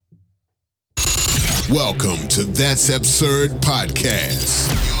Welcome to That's Absurd Podcast,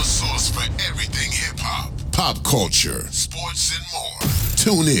 your source for everything hip-hop, pop culture, sports, and more.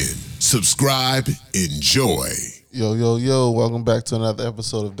 Tune in, subscribe, enjoy. Yo, welcome back to another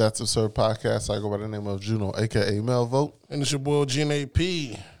episode of That's Absurd Podcast. I go by the name of Juno, a.k.a. Melvo. And it's your boy, Gene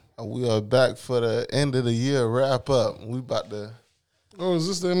P. We are back for the end of the year wrap-up. We about to... Oh, is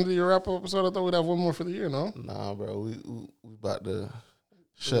this the end of the year wrap-up episode? I thought we'd have one more for the year, no? Nah, bro, we about to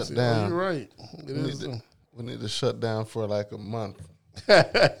shut down. Oh, you're right. We need to shut down for like a month.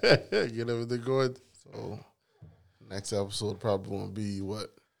 Get everything going. So, next episode probably won't be,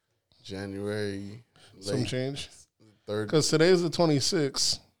 January... Some change? 3rd. Because today's the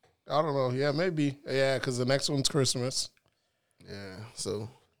 26th. I don't know. Yeah, maybe. Yeah, because the next one's Christmas. Yeah, so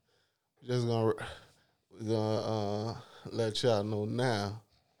we're gonna let y'all know now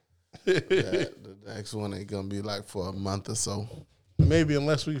that the next one ain't gonna be like for a month or so. Maybe,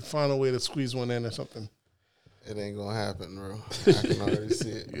 unless we find a way to squeeze one in or something. It ain't gonna happen, bro. I can already see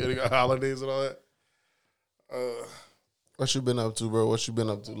it. You got holidays and all that. What you been up to, bro? What you been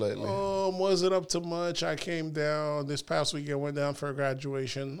up to lately? Wasn't up to much. I came down this past weekend, went down for a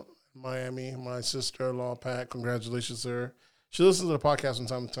graduation in Miami. My sister-in-law, Pat, congratulations to her. She listens to the podcast from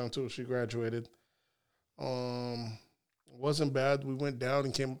time to time, too. She graduated. Wasn't bad. We went down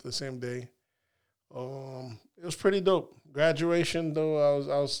and came up the same day. It was pretty dope. Graduation,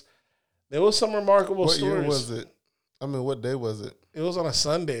 though, there was some remarkable stories. What year was it? I mean, what day was it? It was on a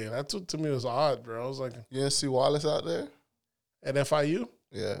Sunday. That's what, to me, was odd, bro. I was like... You didn't see Wallace out there? At FIU?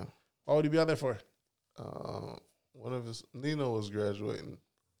 Yeah. Why would he be out there for? Nino was graduating.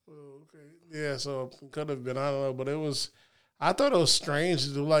 Oh, okay. Yeah, so it could have been, I don't know, but I thought it was strange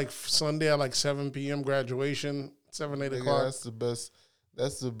to do like Sunday at like 7 p.m. graduation, 7, 8 o'clock.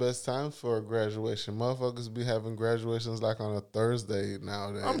 That's the best time for a graduation. Motherfuckers be having graduations like on a Thursday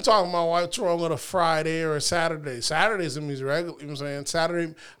nowadays. I'm talking about what's wrong with a Friday or a Saturday. Saturday's going to be regular, you know what I'm saying?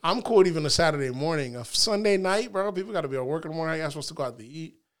 Saturday, I'm cool even a Saturday morning. A Sunday night, bro, people got to be at work in the morning. How you supposed to go out to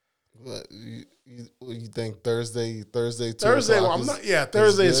eat? What, you think Thursday, Thursday, well, I'm not. Yeah,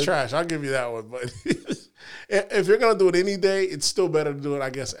 Thursday is trash. I'll give you that one. But if you're gonna do it any day, it's still better to do it, I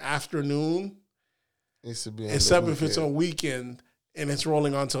guess, afternoon. Needs to be on except if it's on weekend and it's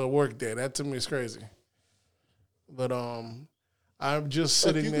rolling onto a work day. That to me is crazy. But I'm just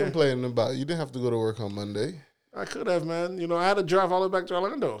sitting there. You complaining about you didn't have to go to work on Monday. I could have, man. You know, I had to drive all the way back to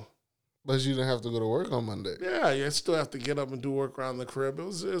Orlando. But you didn't have to go to work on Monday. Yeah, you still have to get up and do work around the crib. It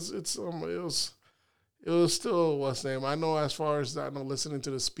was still what's the name. I know as far as listening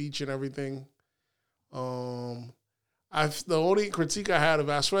to the speech and everything. The only critique I had of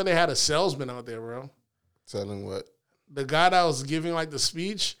it, I swear they had a salesman out there, bro. Telling what? The guy that was giving like the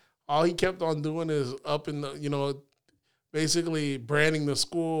speech, all he kept on doing is up in the basically branding the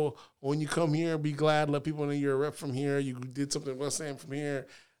school. When you come here, be glad, let people know you're a rep from here. You did something what's the name from here.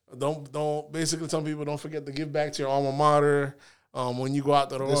 Don't basically tell people don't forget to give back to your alma mater. When you go out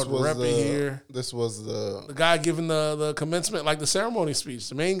the road, rep it here. This was the guy giving the commencement, like the ceremony speech,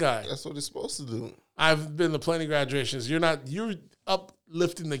 the main guy. That's what he's supposed to do. I've been to plenty of graduations. You're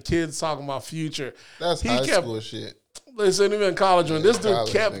uplifting the kids, talking about future. That's high school shit. Listen, even in college, when this dude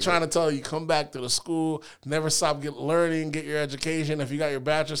kept trying to tell you, come back to the school, never stop learning, get your education. If you got your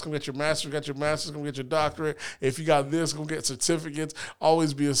bachelor's, come get your master's. Got your master's, come get your doctorate. If you got this, go get certificates.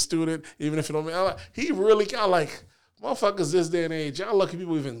 Always be a student, even if you don't. He really got like, motherfuckers this day and age, y'all lucky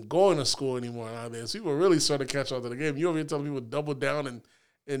people even going to school anymore nowadays. People really starting to catch on to the game. You over here telling people double down and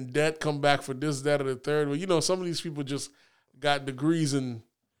in debt, come back for this, that, or the third. Well, some of these people just got degrees in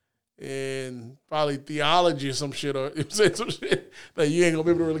probably theology or some shit, or some shit that you ain't gonna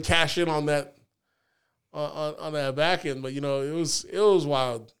be able to really cash in on that on that back end. But it was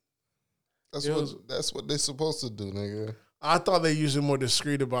wild. That's what they supposed to do, nigga. I thought they usually more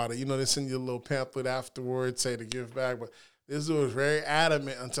discreet about it. They send you a little pamphlet afterwards, say to give back. But this dude was very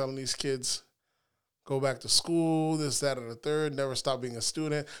adamant on telling these kids, go back to school, this, that, or the third, never stop being a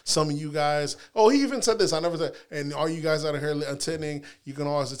student. Some of you guys, he even said this, I never said, and all you guys out here attending, you can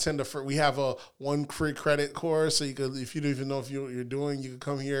always attend we have a one free credit course, so you could, if you don't even know what you're doing, you can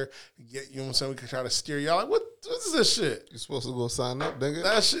come here, get, you know what I'm saying, we can try to steer y'all. Like, what is this shit? You're supposed to go sign up, nigga.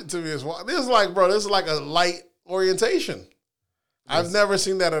 That shit to me is wild. This is like a light orientation. I've never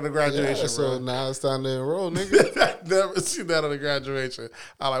seen that at a graduation, so now it's time to enroll, nigga. I've never seen that at a graduation.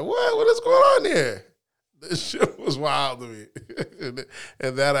 I'm like, what is going on here? This shit was wild to me.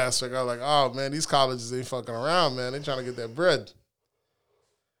 In that aspect, I was like, oh, man, these colleges ain't fucking around, man. They trying to get that bread.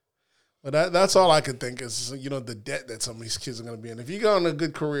 But that's all I could think is, the debt that some of these kids are going to be in. If you go on a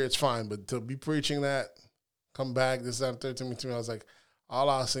good career, it's fine. But to be preaching that, come back, this, that, and third, to me, I was like, all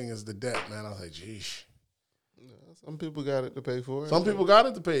I was seeing is the debt, man. I was like, geesh. Some people got it to pay for it. Some people got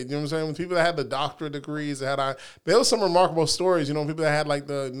it to pay. You know what I'm saying? When people that had the doctorate degrees, there was some remarkable stories. You know, people that had like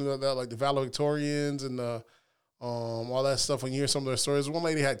the valedictorians and the all that stuff. When you hear some of their stories, one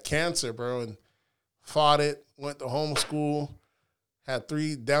lady had cancer, bro, and fought it. Went to homeschool, had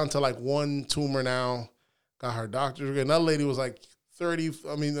 3 down to like 1 tumor now. Got her doctorate degree. Another lady was like 30.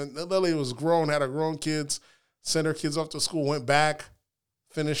 I mean, another lady was grown, had her grown kids, sent her kids off to school, went back.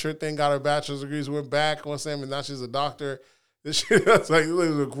 Finished her thing, got her bachelor's degrees, went back, and now she's a doctor. This shit, that's like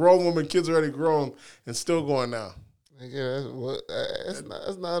a grown woman, kids already grown, and still going now. Yeah,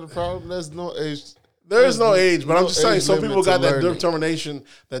 that's not a problem. There's no age. There is no age, but I'm just saying, some people got that determination,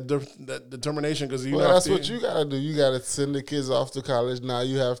 that determination because you. Well, that's what you gotta do. You gotta send the kids off to college. Now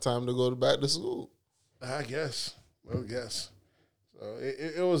you have time to go back to school. I guess. Well, yes. So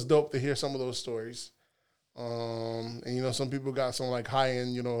it was dope to hear some of those stories. And you know, some people got some like high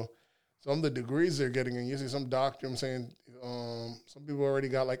end, you know, some of the degrees they're getting, and you see some doctor. I'm saying, some people already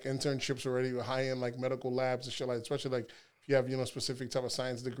got like internships already with high end like medical labs and shit, like especially like if you have, you know, specific type of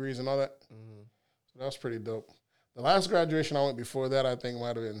science degrees and all that. Mm-hmm. So that was pretty dope. The last graduation I went before that, I think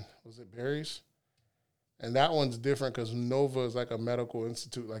might have been, was it Barry's? And that one's different because Nova is like a medical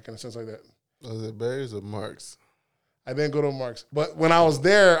institute, like in a sense like that. Was it Barry's or Mark's? I didn't go to Mark's. But when I was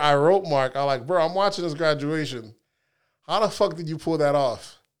there, I wrote Mark. I was like, bro, I'm watching this graduation. How the fuck did you pull that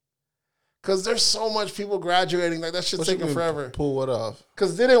off? Because there's so much people graduating. Like, that shit's taking forever. Pull what off?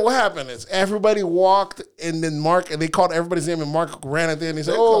 Because then what happened is everybody walked, and then Mark, and they called everybody's name, and Mark ran at the end. He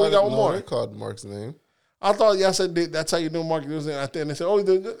said, we got one more. They called Mark's name. I thought y'all said that's how you know Mark. And at the end, they said,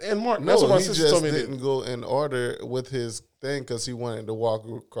 and Mark. That's what my sister told me. He just didn't go in order with his thing because he wanted to walk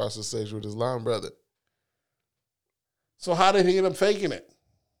across the stage with his line brother. So how did he end up faking it?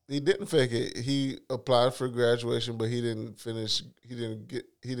 He didn't fake it. He applied for graduation, but he didn't finish. He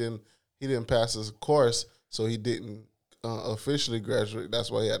didn't pass his course, so he didn't officially graduate.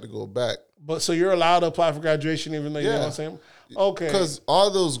 That's why he had to go back. But so you're allowed to apply for graduation, even though you know what I'm saying? Okay. Because all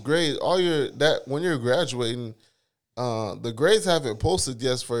those grades, when you're graduating, the grades haven't posted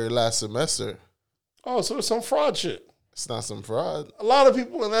yet for your last semester. Oh, so it's some fraud shit. It's not some fraud. A lot of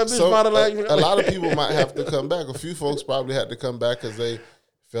people in that bitch might have like... A lot of people might have to come back. A few folks probably had to come back because they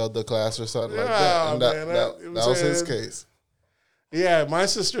failed the class or something like that. And that was his case. Yeah, my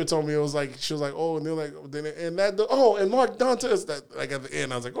sister told me, it was like, she was like, oh, and they're like, and Mark Dantes, that, like at the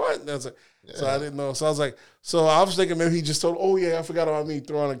end, I was like, what? That's like, yeah. So I didn't know. So I was like, so I was thinking maybe he just told, I forgot about me,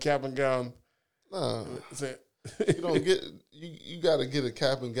 throw on a cap and gown. No. You don't get, you got to get a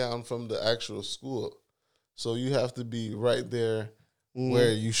cap and gown from the actual school. So you have to be right there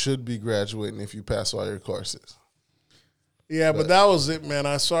where you should be graduating if you pass all your courses. Yeah, but that was it, man.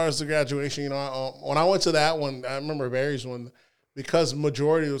 As far as the graduation, you know, when I went to that one, I remember Barry's one, because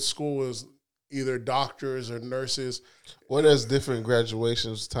majority of the school was either doctors or nurses. Well, there's different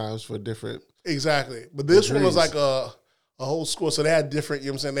graduations times for different. Exactly. But this degrees. One was like a whole school. So they had different, you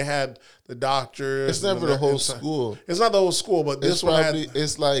know what I'm saying? They had the doctors. It's never the whole school. It's not the whole school, but this one had.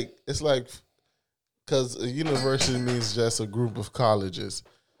 It's like, because a university means just a group of colleges.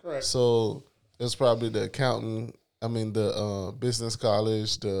 Correct. So it's probably the the business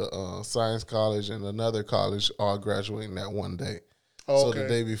college, the science college, and another college all graduating that one day. Okay. So the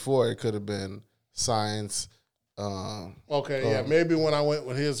day before, it could have been science. Maybe when I went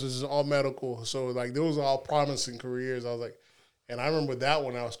with his, this is all medical. So, like, those are all promising careers. I was like, and I remember that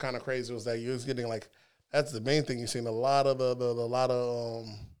one, I was kind of crazy. It was that you was getting, like, that's the main thing. You've seen a lot of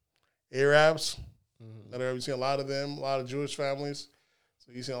Arabs. Mm-hmm. You've seen a lot of them, a lot of Jewish families.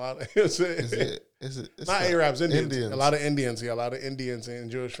 So you see a lot of it's not Arabs, Indians. A lot of Indians, a lot of Indians and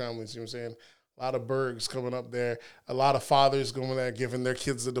Jewish families, you know what I'm saying? A lot of Bergs coming up there. A lot of fathers going there, giving their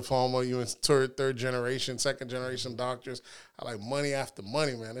kids the diploma. You in third generation, second generation doctors. I like money after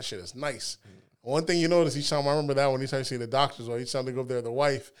money, man. That shit is nice. Mm-hmm. One thing you notice each time, I remember that when each time you see the doctors, or each time they go up there, the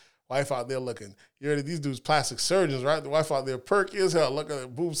wife out there looking. You heard these dudes plastic surgeons, right? The wife out there perky as hell, looking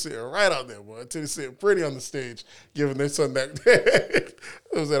at boobs sitting right out there, boy. Until they sitting pretty on the stage, giving their son that.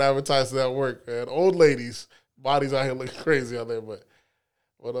 It was an advertisement at work, man. Old ladies, bodies out here looking crazy out there, but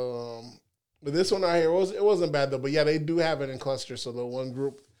this one out here, it wasn't bad though. But yeah, they do have it in clusters. So the one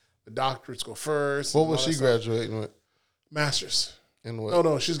group, the doctorates go first. What was she graduating with? Masters. In what?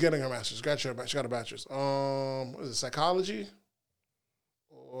 No, she's getting her master's. She got a bachelor's. What is it, psychology?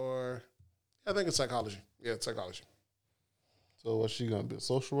 Or I think it's psychology. Yeah, it's psychology. So what's she gonna be? A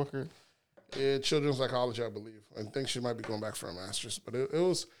social worker? Yeah, children's psychology, I believe. I think she might be going back for a master's. But it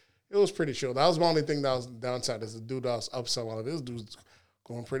was pretty chill. That was the only thing that was downside is the dude that was upselling. This dude's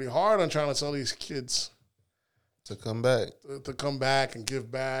going pretty hard on trying to sell these kids to come back. To come back and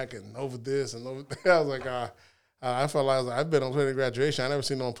give back and over this and over that. I was like, I felt like I've been on plenty graduation. I never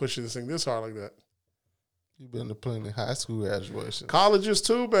seen no one push this thing this hard like that. You've been to plenty high school graduations. Colleges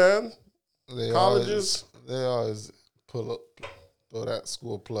too, man. They always throw that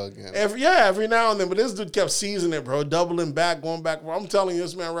school plug in. Every now and then. But this dude kept seasoning it, bro. Doubling back, going back. I'm telling you,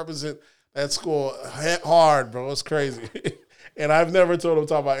 this man represent that school hard, bro. It's crazy. And I've never told him to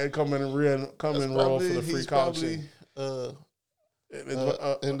talk about coming enroll for the free college thing. In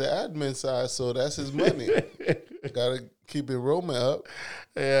the admin side, so that's his money. Got to keep enrollment up.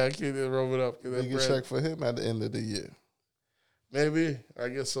 Yeah, keep enrollment up. They can check for him at the end of the year. Maybe, I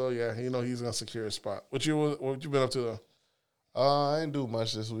guess so. Yeah, he's gonna secure a spot. What you been up to though? I didn't do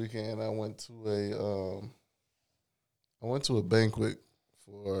much this weekend. I went to a banquet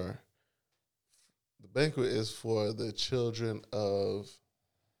for. The banquet is for the children of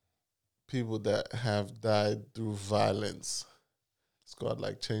people that have died through violence. It's called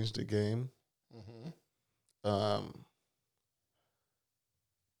like Change the Game. Mm-hmm.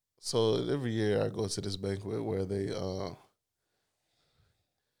 So every year I go to this banquet where they,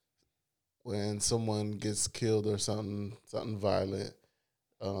 when someone gets killed or something violent,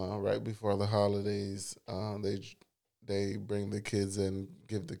 right before the holidays, they bring the kids and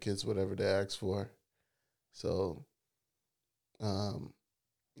give the kids whatever they ask for. So,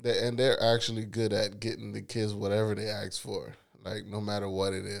 they're actually good at getting the kids whatever they ask for, like no matter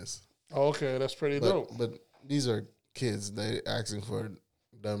what it is. Okay, that's pretty dope. But these are kids. They asking for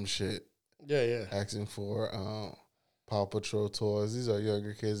dumb shit. Yeah. Asking for Paw Patrol toys. These are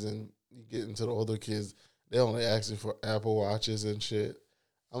younger kids, and you get into the older kids, they only asking for Apple Watches and shit.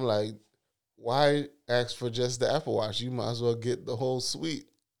 I'm like, why ask for just the Apple Watch? You might as well get the whole suite.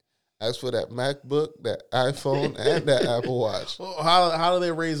 Ask for that MacBook, that iPhone, and that Apple Watch. Well, how do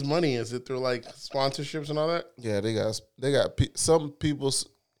they raise money? Is it through like sponsorships and all that? Yeah, they got some people.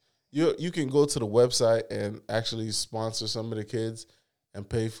 You can go to the website and actually sponsor some of the kids and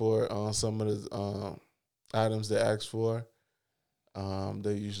pay for some of the items they ask for.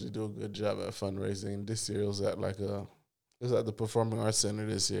 They usually do a good job at fundraising. This year it was at the Performing Arts Center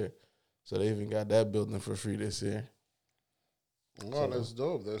this year, so they even got that building for free this year. Oh, that's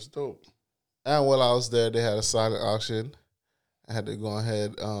dope. That's dope. And while I was there, they had a silent auction. I had to go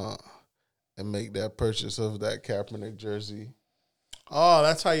ahead and make that purchase of that Kaepernick jersey. Oh,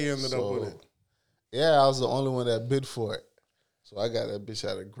 that's how you ended up with it. Yeah, I was the only one that bid for it. So I got that bitch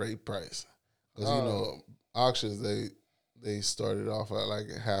at a great price. Because, auctions, they started off at like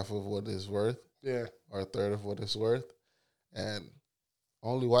half of what it's worth. Yeah. Or a third of what it's worth. And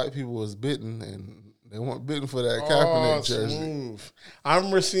only white people was bidding, and they weren't bidding for that Kaepernick jersey. Smooth. I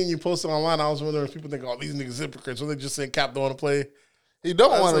remember seeing you posted online. I was wondering if people think, these niggas hypocrites. Or they just saying Cap don't want to play. He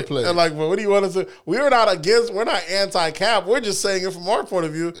don't want to play. And like, well, what do you want to say? We're not anti-Cap. We're just saying it from our point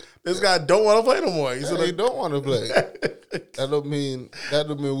of view. This guy don't want to play no more. He don't want to play. That don't mean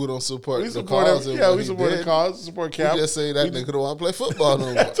we don't support the cause. We support the cause. Support Cap. We just say that nigga don't want to play football no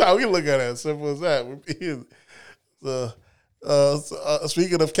more. That's how we look at it. Simple as that.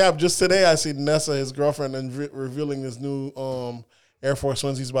 Speaking of Cap, just today I see Nessa, his girlfriend, and revealing this new Air Force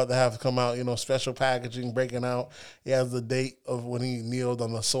Ones he's about to have come out. Special packaging breaking out. He has the date of when he kneeled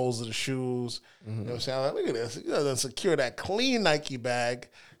on the soles of the shoes. Mm-hmm. You know what I'm saying? I'm like, look at this. You gotta secure that clean Nike bag.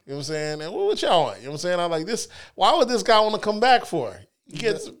 You know what I'm saying? And what y'all want? You know what I'm saying? I'm like, this. Why would this guy want to come back for? He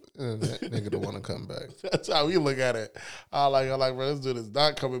gets nigga don't want to come back. That's how we look at it. I like, bro, this dude is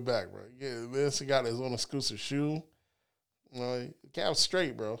not coming back, bro. Yeah, this he got his own exclusive shoe. Cap's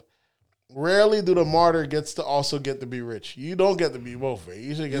straight, bro. Rarely do the martyr gets to also get to be rich. You don't get to be both. You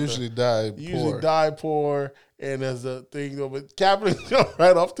usually die poor. And there's the thing, though. But Kaepernick go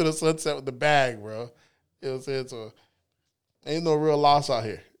right off to the sunset with the bag, bro. You know what I'm saying? So ain't no real loss out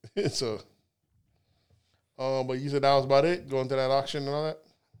here. So, but you said that was about it. Going to that auction and all that.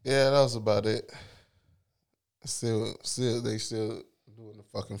 Yeah, that was about it. They still doing the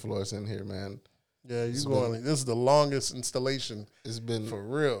fucking floors in here, man. Yeah, this is the longest installation. It's been for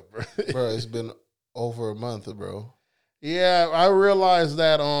real, bro. Bro, it's been over a month, bro. Yeah, I realized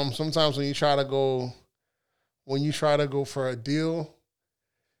that sometimes when you try to go for a deal,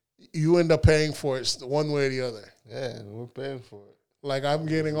 you end up paying for it one way or the other. Yeah, we're paying for it. Like I'm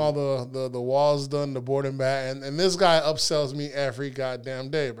getting all the walls done, the board and bat, and this guy upsells me every goddamn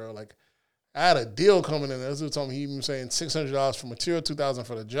day, bro. Like I had a deal coming in. This dude told me he was saying $600 for material, $2,000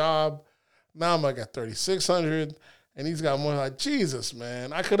 for the job. Now I'm like at $3,600, and he's got more. Like, Jesus,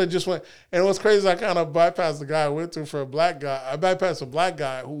 man, I could have just went. And what's crazy, I kind of bypassed the guy I went to for a black guy. I bypassed a black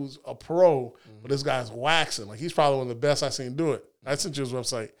guy who's a pro, but this guy's waxing. Like he's probably one of the best I've seen do it. I sent you his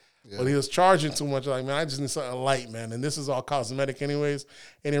website. But he was charging too much. Like, man, I just need something light, man. And this is all cosmetic anyways.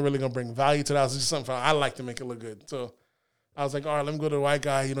 It ain't really going to bring value to the house. It's just something I like to make it look good. So I was like, all right, let me go to the white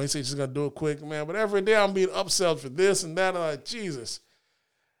guy. You know, he said he's going to do it quick, man. But every day I'm being upsell for this and that. I'm like, Jesus.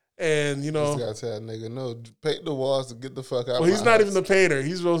 And, you know. Just got to tell that nigga, no, paint the walls to get the fuck out. Well, he's not even the painter.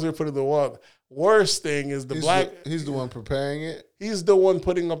 He's supposed to put in the wall. Worst thing is he's the one preparing it. He's the one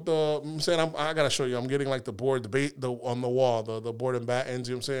putting up the. I'm saying I gotta show you. I'm getting like the board, on the wall, the board and bat ends.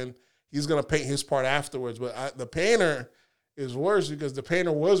 You know what I'm saying? He's gonna paint his part afterwards. But the painter is worse because the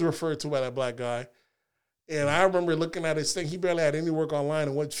painter was referred to by that black guy, and I remember looking at his thing. He barely had any work online,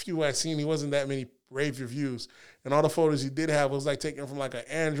 and what few I seen, he wasn't that many rave reviews. And all the photos he did have was like taken from like an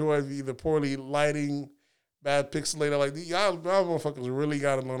Android, either poorly lighting. Bad pixelator, like y'all motherfuckers really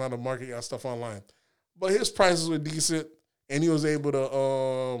gotta learn how to market y'all stuff online. But his prices were decent, and he was able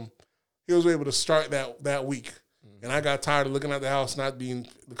to start that week. And I got tired of looking at the house not being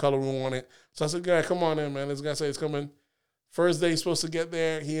the color we wanted. So I said, "Guy, come on in, man. This guy said he's coming. First day he's supposed to get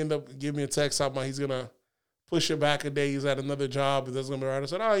there. He ended up giving me a text about he's gonna push it back a day. He's at another job. It doesn't gonna be right." I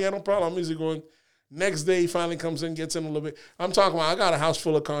said, "Oh yeah, no problem. I'm easy going." Next day, he finally comes in, gets in a little bit. I'm talking about, I got a house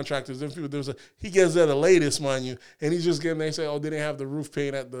full of contractors. He gets there the latest, mind you, and he's just getting there. They say, oh, they didn't have the roof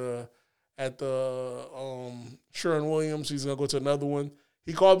paint at the Sherwin-Williams. He's going to go to another one.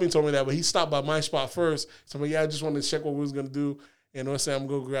 He called me and told me that, but he stopped by my spot first. So, yeah, I just wanted to check what we was going to do. And I said, I'm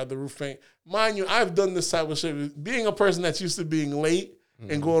going to grab the roof paint. Mind you, I've done this type of shit. Being a person that's used to being late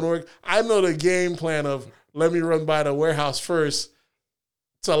and going to work, I know the game plan of let me run by the warehouse first.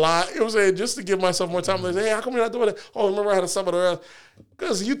 It's a lot. It was just to give myself more time. Like, hey, how come you're not doing it? Oh, remember I had somebody else?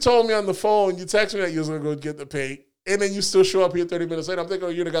 Because you told me on the phone, you texted me that you was going to go get the paint, and then you still show up here 30 minutes later. I'm thinking,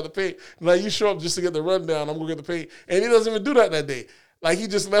 oh, you got the paint. Like, you show up just to get the rundown. I'm going to get the paint. And he doesn't even do that day. Like, he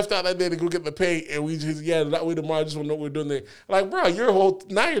just left out that day to go get the paint, and we just, that way tomorrow I just want to know what we're doing there. Like, bro,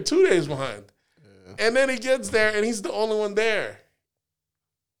 now you're 2 days behind. Yeah. And then he gets there, and he's the only one there.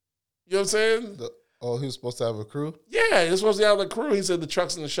 You know what I'm saying? Oh, he was supposed to have a crew? Yeah, he was supposed to have a crew. He said the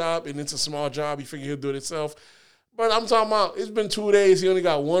truck's in the shop, and it's a small job. He figured he'll do it himself. But I'm talking about, it's been 2 days. He only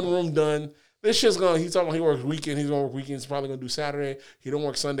got one room done. This shit's going, he's talking about he works weekend. He's going to work weekends. He's probably going to do Saturday. He don't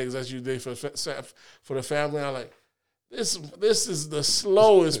work Sunday because that's usually for the family. I'm like, this is the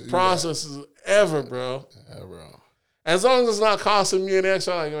slowest process ever, bro. Yeah, bro. As long as it's not costing me an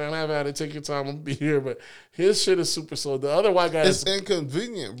extra, like, man, I've had to take your time. I'm going to be here. But his shit is super slow. The other white guy It's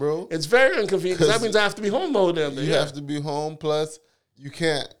inconvenient, bro. It's very inconvenient because that means I have to be home the whole damn day. You have to be home, plus you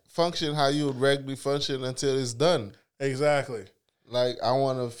can't function how you would regularly function until it's done. Exactly. Like, I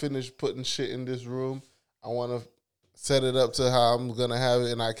want to finish putting shit in this room. I want to set it up to how I'm going to have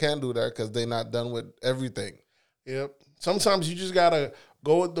it, and I can't do that because they're not done with everything. Yep. Sometimes you just got to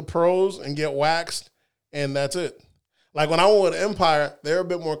go with the pros and get waxed, and that's it. Like when I went with Empire, they were a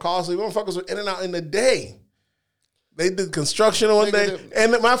bit more costly. Motherfuckers were in and out in a day. They did construction one day.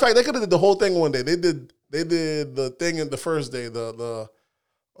 And matter of fact, they could have did the whole thing one day. They did the thing in the first day, the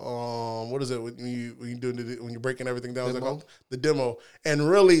what is it when you're breaking everything down? Demo? The demo. And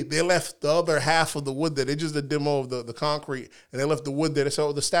really they left the other half of the wood there. They just did the demo of the concrete, and they left the wood there.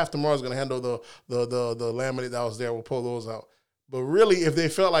 So the staff tomorrow is gonna handle the laminate that was there. We'll pull those out. But really, if they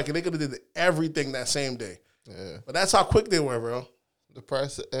felt like it, they could have did everything that same day. Yeah. But that's how quick they were, bro. The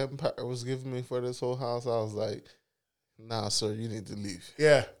price that Empire was giving me for this whole house, I was like, nah, sir, you need to leave.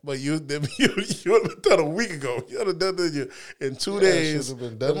 Yeah, but you would have done a week ago. You would have done it in 2 days.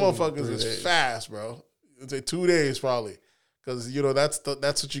 The motherfuckers is fast, bro. It's 2 days probably. Because,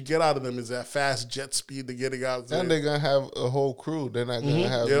 that's what you get out of them is that fast jet speed to getting out there. And they're going to have a whole crew. They're not going to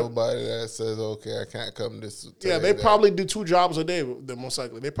have nobody that says, okay, I can't come this day. Yeah, they probably do 2 jobs a day, most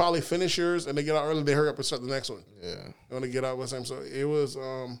likely. They probably finish yours and they get out early. They hurry up and start the next one. Yeah. They want to get out with them. So it was,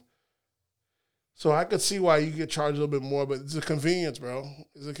 so I could see why you get charged a little bit more, but it's a convenience, bro.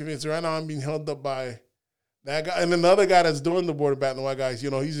 It's a convenience. Right now I'm being held up by that guy. And then the other guy that's doing the border bat and the white guys,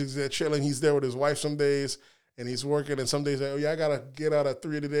 he's there chilling. He's there with his wife some days. And he's working, and some days, like, oh, yeah, I got to get out at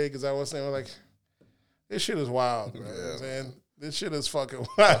 3 today because I was saying, like, this shit is wild, bro. Yeah. Man. This shit is fucking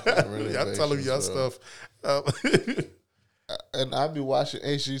wild. Y'all telling y'all stuff. And I be watching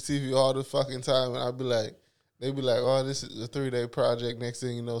HGTV all the fucking time, and they be like, oh, this is a 3-day project. Next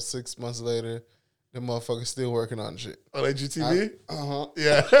thing you know, 6 months later, the motherfuckers still working on shit. On HGTV?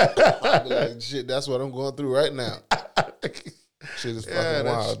 Yeah. I be like, shit, that's what I'm going through right now. Shit is fucking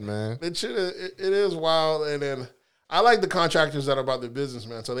wild, man. That shit, it is wild. And then I like the contractors that are about their business,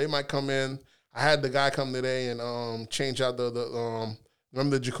 man. So they might come in. I had the guy come today and change out the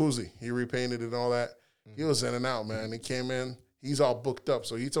remember the jacuzzi? He repainted it and all that. He was in and out, man. He came in. He's all booked up.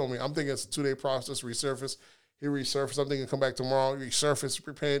 So he told me, I'm thinking it's a 2-day process, resurface. He resurfaced something and come back tomorrow. Resurface,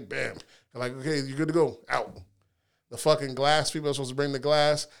 repaint, bam. I'm like, okay, you're good to go. Out. The fucking glass people are supposed to bring the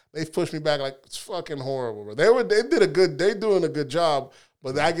glass. They pushed me back like it's fucking horrible, bro. They doing a good job,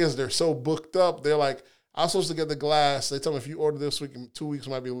 but I guess they're so booked up. They're like, I was supposed to get the glass. They tell me if you order this week, in 2 weeks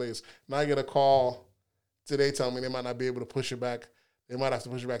might be late. Now I get a call today telling me they might not be able to push it back. They might have to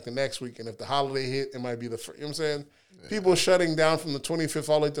push it back to next week. And if the holiday hit, it might be you know what I'm saying? Yeah. People shutting down from the 25th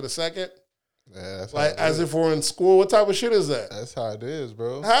all the way to the 2nd. Yeah, that's like as if we're in school. What type of shit is that? That's how it is,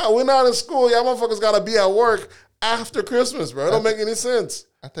 bro. How? We're not in school. Y'all motherfuckers got to be at work after Christmas, bro. It don't make any sense.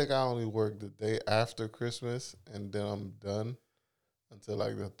 I think I only work the day after Christmas, and then I'm done until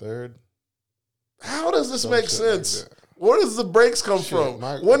like the 3rd. How does this make sense? Like where does the breaks come from?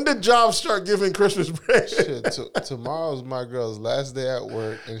 When did jobs start giving Christmas breaks? Tomorrow's my girl's last day at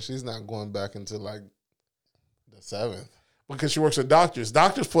work, and she's not going back until like the 7th. Because she works at doctors.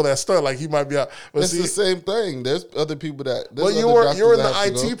 Doctors pull that stunt like he might be out. But it's the same thing. There's other people that. Well, you're in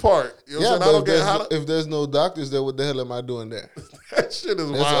the IT part. You know what I'm saying? If there's no doctors there, what the hell am I doing there? That shit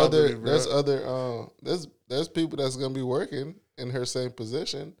is wild. There's people that's gonna be working in her same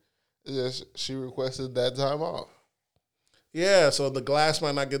position. She requested that time off. Yeah, so the glass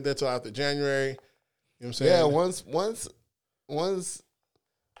might not get there till after January. You know what I'm saying? Yeah, once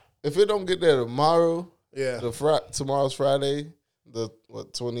if it don't get there tomorrow. Yeah, tomorrow's Friday, the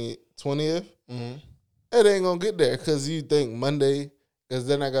 20th. Mm-hmm. It ain't gonna get there because you think Monday, because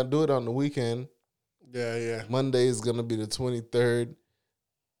they're not gonna do it on the weekend. Yeah. Monday is gonna be the 23rd.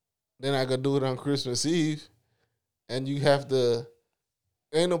 They're not gonna do it on Christmas Eve, and you have to.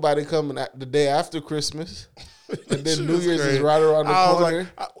 Ain't nobody coming the day after Christmas, and then New Year's is right around the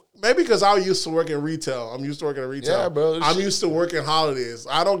corner. Maybe because I used to work in retail. I'm used to working in retail. Yeah, bro. I'm used to working holidays.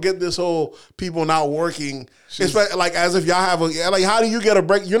 I don't get this whole people not working. It's like as if y'all have like, how do you get a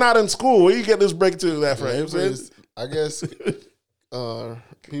break? You're not in school. Where you get this break to, that friend? I guess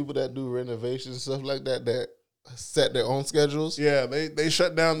people that do renovations and stuff like that set their own schedules. Yeah, they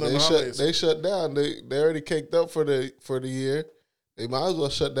shut down the holidays. They shut down. They already caked up for the year. They might as well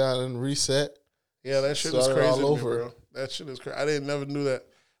shut down and reset. Yeah, that shit is crazy all over. Bro. That shit is crazy. I never knew that.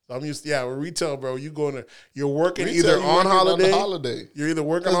 I'm used to, with retail, bro. You're working retail, either on holiday. You're either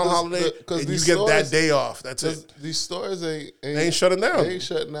working on holiday and you get that day off. That's it. These stores ain't shutting down. They ain't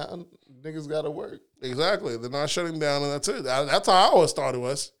shutting down. Niggas got to work. Exactly. They're not shutting down, and that's it. That's how I always thought it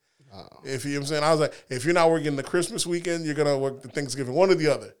was. Oh. If you know what I'm saying, I was like, if you're not working the Christmas weekend, you're gonna work the Thanksgiving, one or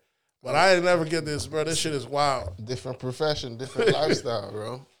the other. But I didn't never get this, bro. This shit is wild. Different profession, different lifestyle,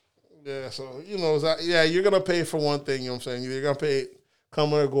 bro. Yeah. So you're gonna pay for one thing. You know what I'm saying? You're gonna pay.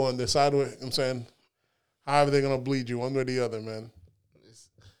 Come or go and decide what I'm saying. However they're gonna bleed you, one way or the other, man.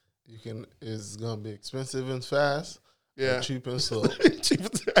 It's gonna be expensive and fast. Yeah, cheap and slow.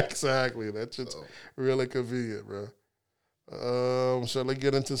 Exactly. That's just really convenient, bro. Shall I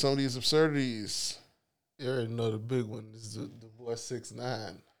get into some of these absurdities? You already know the big one. This is the boy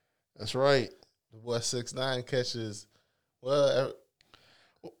 6ix9ine. That's right. The boy 6ix9ine catches. Well,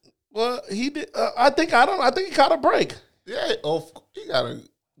 he did. I think he caught a break. Yeah,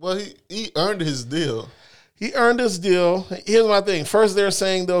 he earned his deal. He earned his deal. Here's my thing. First, they're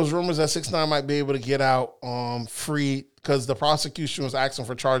saying those rumors that 6ix9ine might be able to get out free because the prosecution was asking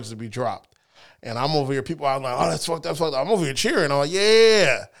for charges to be dropped. And I'm over here, people are like, oh, that's fucked up. I'm over here cheering. I'm like,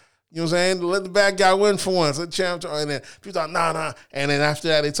 yeah. You know what I'm saying? Let the bad guy win for once. Let the champ. And then people thought, nah. And then after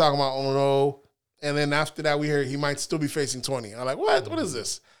that, they talking about, oh, no. And then after that, we hear he might still be facing 20. I'm like, what? What is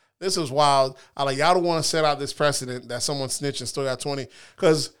this? This is wild. I like, y'all don't want to set out this precedent that someone snitched and still got 20.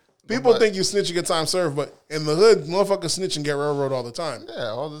 Because people think you snitch and get time served, but in the hood, motherfuckers snitch and get railroad all the time. Yeah,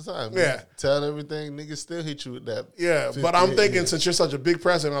 all the time. Yeah. Man. Tell everything, niggas still hit you with that. Yeah, but I'm thinking since you're such a big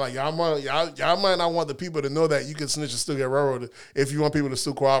precedent, like y'all might not want the people to know that you can snitch and still get railroaded if you want people to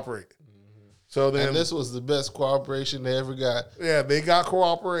still cooperate. So then, and this was the best cooperation they ever got. Yeah, they got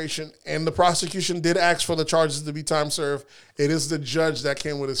cooperation, and the prosecution did ask for the charges to be time served. It is the judge that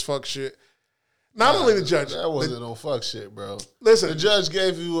came with his fuck shit. Not only the judge. That wasn't no fuck shit, bro. Listen. The judge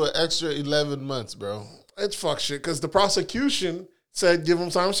gave you an extra 11 months, bro. It's fuck shit, because the prosecution said give him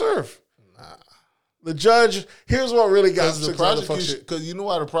time served. Nah. The judge, here's what really got the prosecution. Because you know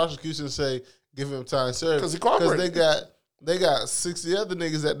why the prosecution say give him time served? Because he cooperated. Because they got 60 other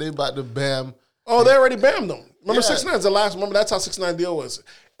niggas that they about to bam. Oh, they already bammed them. Remember, 6ix9ine's the last. Remember, that's how 6ix9ine deal was.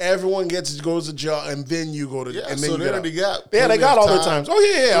 Everyone goes to jail, and then you go to. Yeah, and then so they already got. Yeah, they got all the times. Oh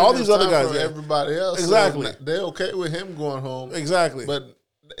yeah. All these other guys. Everybody else. Exactly. So they okay with him going home. Exactly. But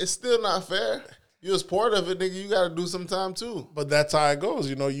it's still not fair. You was part of it, nigga. You got to do some time too. But that's how it goes,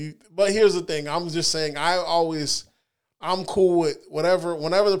 you know. But here's the thing. I'm just saying. I always I'm cool with whatever.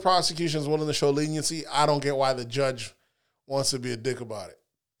 Whenever the prosecution is willing to show leniency, I don't get why the judge wants to be a dick about it.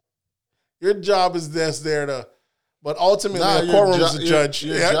 Your job is there to, but ultimately, the courtroom is the judge.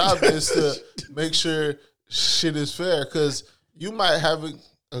 Your job is to make sure shit is fair, because you might have a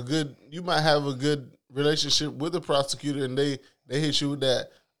good relationship with the prosecutor, and they hit you with that.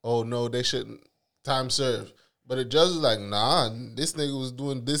 Oh no, they shouldn't. Time served. But the judge is like, nah, this nigga was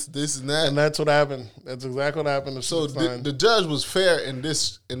doing this, and that. And that's what happened. That's exactly what happened. So the judge was fair in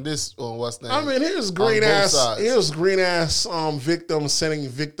this what's name? I mean, here's green ass victim sending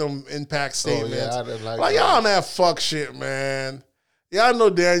victim impact statements. Oh, yeah, I didn't like y'all on that fuck shit, man. Y'all know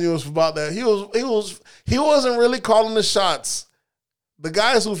Daniels about that. He wasn't really calling the shots. The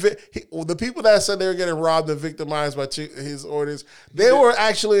guys the people that said they were getting robbed and victimized by his orders, they were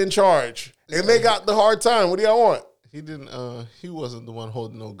actually in charge. And they got the hard time. What do y'all want? He wasn't the one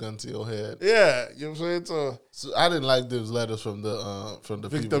holding no gun to your head. Yeah, you know what I'm saying? So I didn't like those letters from the victim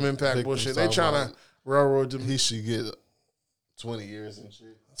people, impact bullshit. They trying to railroad him. He should get 20 years and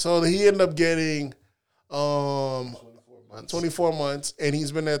shit. So he ended up getting 24 months, and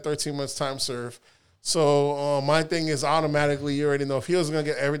he's been there 13 months time served. So my thing is automatically, you already know if he was going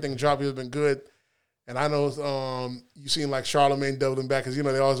to get everything dropped, he would have been good. And I know you seen like Charlemagne doubled him back, because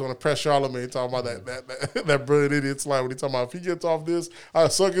they always want to press Charlemagne, talking about that brilliant idiot slide when he talking about if he gets off this, I'll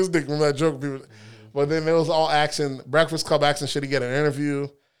suck his dick. Remember that joke? People, but then there was all action, Breakfast Club action shit. He get an interview,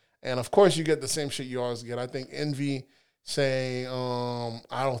 and of course you get the same shit you always get. I think Envy saying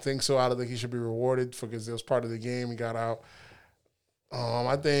I don't think so. I don't think he should be rewarded because it was part of the game. He got out.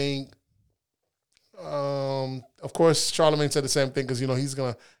 I think. Of course, Charlemagne said the same thing because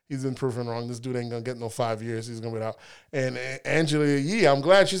he's been proven wrong. This dude ain't gonna get no 5 years. He's gonna be out. And Angela Yee, I'm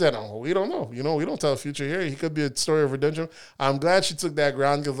glad she said, "Oh, we don't know. We don't tell the future here. He could be a story of redemption." I'm glad she took that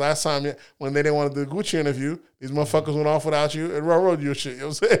ground, because last time when they didn't want to do the Gucci interview, these motherfuckers went off without you and railroaded your shit. You know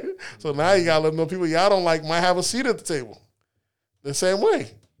what I'm saying? So now you gotta let them know people y'all don't like might have a seat at the table. The same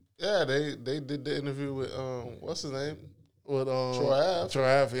way. Yeah, they did the interview with what's his name? With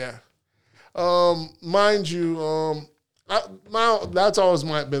Troy Ave, yeah. Mind you, that's always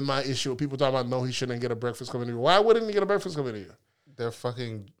been my issue. People talking about no, he shouldn't get a Breakfast Club interview. Why wouldn't he get a Breakfast Club interview? They're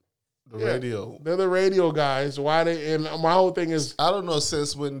fucking radio. They're the radio guys. Why they? And my whole thing is, I don't know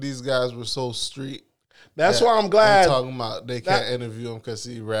since when these guys were so street. That's why I'm glad talking about they can't interview him because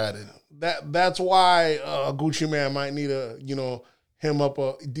he ratted. That's why a Gucci Man might need him up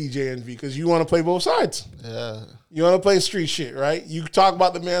a DJ Envy, because you want to play both sides. Yeah. You want to play street shit, right? You talk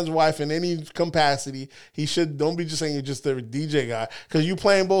about the man's wife in any capacity. Don't be just saying you're just a DJ guy, because you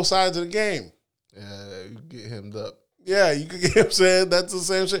playing both sides of the game. Yeah, you get him up. Yeah, you could get him saying that's the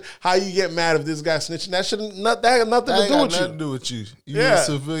same shit. How you get mad if this guy snitching? That shouldn't that have nothing to do with you. Nothing to do with you. You a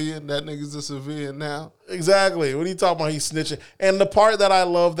civilian. That nigga's a civilian now. Exactly. What are you talking about? He's snitching. And the part that I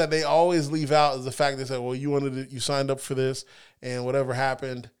love that they always leave out is the fact they say, "Well, you signed up for this, and whatever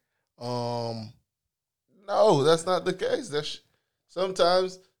happened." No, that's not the case. That's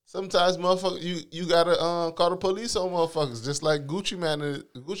sometimes motherfuckers, you gotta call the police on motherfuckers, just like Gucci Man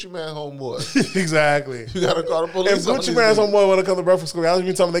homeboy. Exactly. You gotta call the police. If Gucci Man's homeboy want to come to Breakfast Club, you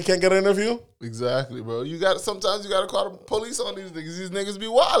mean tell them they can't get an interview? Exactly, bro. Sometimes you gotta call the police on these niggas. These niggas be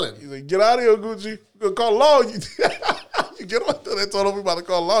wilding. He's like, get out of here, Gucci. You gonna call law. You get on there. They told him we about to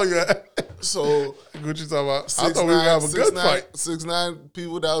call law. So Gucci talking about, I thought we were gonna have a good fight. 6ix9ine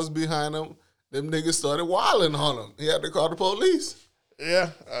people that was behind him, them niggas started wilding on him. He had to call the police. Yeah,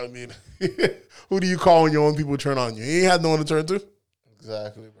 I mean, who do you call when your own people turn on you? You ain't had no one to turn to.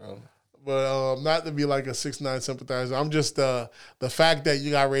 Exactly, bro. But not to be like a 6ix9ine sympathizer. I'm just the fact that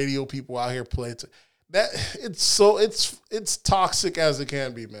you got radio people out here playing that it's toxic as it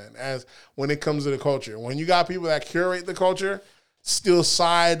can be, man. As when it comes to the culture, when you got people that curate the culture, still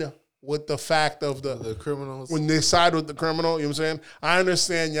side with the fact of the criminals. When they side with the criminal, you know what I'm saying? I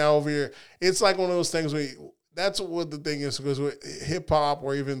understand y'all over here. It's like one of those things where. That's what the thing is, because with hip-hop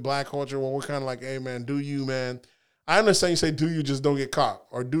or even black culture, when we're kind of like, hey, man, do you, man? I understand you say do you, just don't get caught.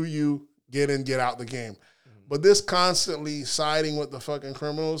 Or do you get in, get out the game. Mm-hmm. But this constantly siding with the fucking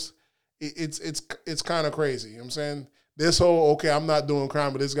criminals, it's kind of crazy. You know what I'm saying? This whole, okay, I'm not doing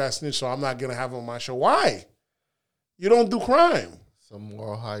crime, but this guy snitched, so I'm not going to have him on my show. Why? You don't do crime. Some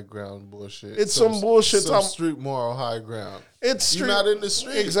moral high ground bullshit. It's some bullshit. Some street moral high ground. It's street. You're not in the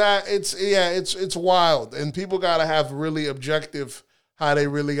street. Exactly. It's wild, and people gotta have really objective how they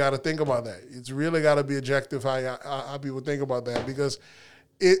really gotta think about that. It's really gotta be objective how people think about that, because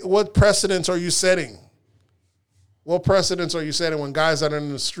what precedents are you setting? What precedents are you setting when guys that are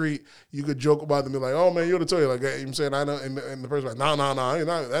in the street, you could joke about them and be like, oh, man, you're the toy. Like, I'm saying, I know, and the person's like, no,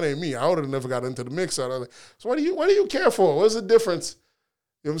 that ain't me. I would have never got into the mix. So what do you care for? What's the difference,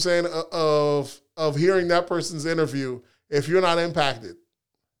 you know what I'm saying, of hearing that person's interview if you're not impacted?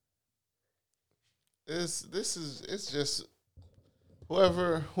 It's just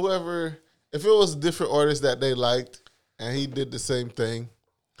whoever, if it was a different artist that they liked and he did the same thing.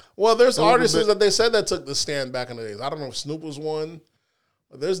 Well, there's artists that they said that took the stand back in the days. I don't know if Snoop was one.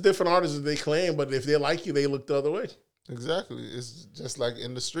 There's different artists that they claim, but if they like you, they look the other way. Exactly. It's just like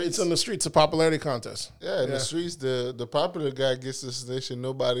in the streets. It's in the streets, a popularity contest. Yeah, in the streets, the popular guy gets the station.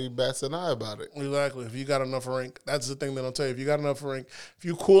 Nobody bats an eye about it. Exactly. If you got enough rank, that's the thing that I'll tell you. If you got enough rank, if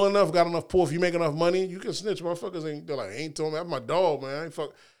you cool enough, got enough pull, if you make enough money, you can snitch. Motherfuckers they're like, ain't told me. That's my dog, man. I ain't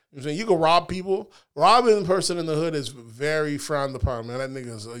fuck. You know what I'm saying? You can rob people. Robbing a person in the hood is very frowned upon, man. That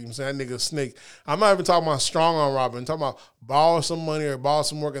nigga's, you know what I'm saying? That nigga's snake. I'm not even talking about strong on robbing. I'm talking about borrow some money or borrow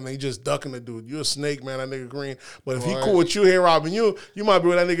some work and they just ducking the dude. You a snake, man. That nigga green. But if he cool with you, he ain't robbing you, you might be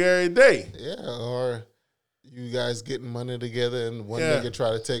with that nigga every day. Yeah, or you guys getting money together and one nigga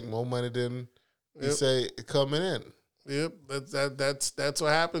try to take more money than you say coming in. Yep, that's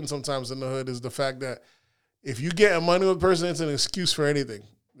what happens sometimes in the hood is the fact that if you get money with a person, it's an excuse for anything.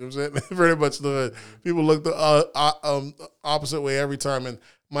 You know what I'm saying? Very much the hood. People look the opposite way every time. And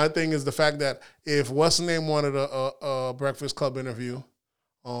my thing is the fact that if what's the name wanted a Breakfast Club interview,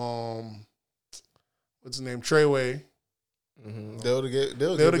 what's his name, Treyway, they'll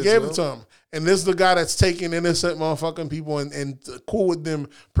give it to him. And this is the guy that's taking innocent motherfucking people and cool with them,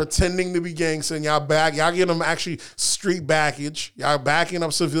 pretending to be gangster. And y'all get them actually street baggage. Y'all backing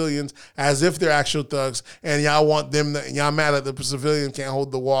up civilians as if they're actual thugs. And y'all want them, y'all mad that the civilian can't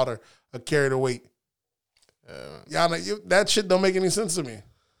hold the water or carry the weight. That shit don't make any sense to me.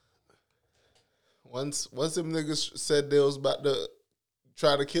 Once them niggas said they was about to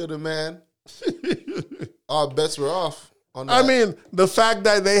try to kill the man, all bets were off. I mean, the fact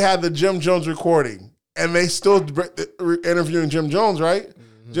that they had the Jim Jones recording and they still interviewing Jim Jones, right?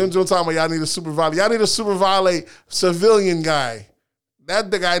 Mm-hmm. Jim Jones talking about y'all need a super violate. Y'all need a super violate civilian guy. That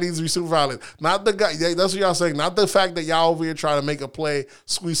the guy needs to be super violent. Not the guy. That's what y'all saying. Not the fact that y'all over here trying to make a play,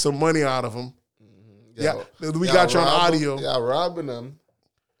 squeeze some money out of him. Mm-hmm. We got you on audio. Y'all robbing them.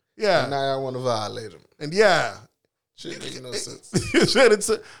 Yeah. And now y'all want to violate them. And yeah. Shit makes no sense.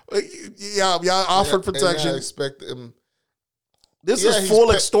 Y'all offered protection. And I expect them. This is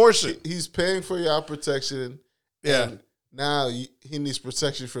full extortion. He's paying for y'all protection. Yeah. And now he needs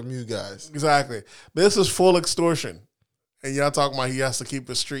protection from you guys. Exactly. This is full extortion. And y'all talking about he has to keep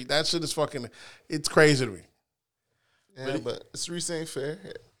it street. That shit is fucking, it's crazy to me. Yeah, but the streets ain't fair.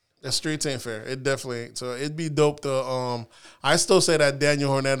 The streets ain't fair. It definitely ain't. So it'd be dope to, I still say that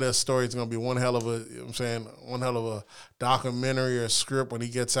Daniel Hernandez story is going to be one hell of a documentary or script when he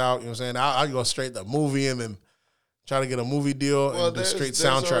gets out. You know what I'm saying? I'll go straight to movie and then try to get a movie deal and do straight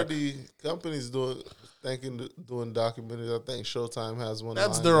soundtrack. There's already companies doing documentaries. I think Showtime has one.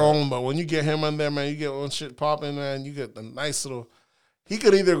 That's their own, but when you get him in there, man, you get one shit popping, man. You get the nice little. He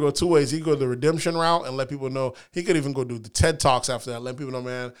could either go two ways. He could go the redemption route and let people know. He could even go do the TED Talks after that. Let people know,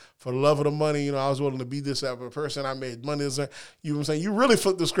 man, for the love of the money, I was willing to be this type of person. I made money. You know what I'm saying? You really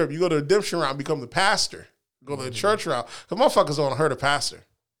flip the script. You go the redemption route and become the pastor. Go the church route. Because motherfuckers don't hurt a pastor.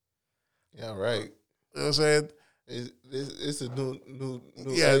 Yeah, right. You know what I'm saying? It's a new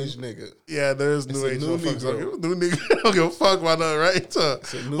age nigga. Yeah, there's new age nigga. New nigga. Don't give a fuck about nothing, right? So,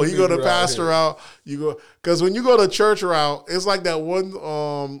 when you go the pastor route, you go because when you go the church route, it's like that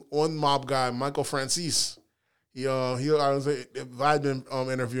one mob guy, Michael Francis. I've been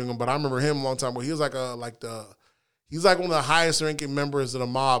interviewing him, but I remember him a long time ago. He was he's like one of the highest ranking members of the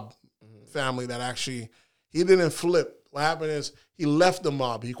mob family that actually he didn't flip. What happened is he left the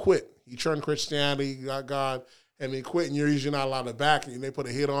mob. He quit. He turned Christianity, got God. And they quit, and you're usually not allowed to back. And they put a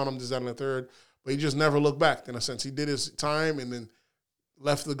hit on him, this, that, and the third. But he just never looked back, in a sense. He did his time and then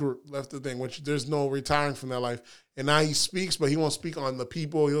left the group, left the thing, which there's no retiring from that life. And now he speaks, but he won't speak on the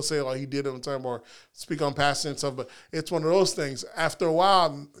people. He'll say, like he did at the time, or speak on past and stuff. But it's one of those things. After a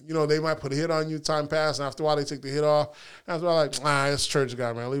while, they might put a hit on you, time passed, and after a while, they take the hit off. After a while, it's church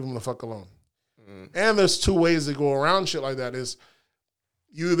guy, man. Leave him the fuck alone. Mm. And there's two ways to go around shit like that is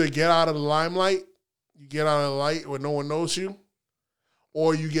you either get out of the limelight, you get out of the light where no one knows you,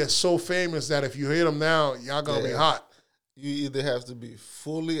 or you get so famous that if you hit them now, y'all gonna be hot. You either have to be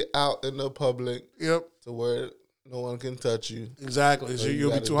fully out in the public, to where no one can touch you. Exactly, so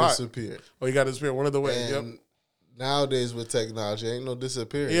you'll be too disappear. Hot. Or you got to disappear. One of the ways. And nowadays with technology, ain't no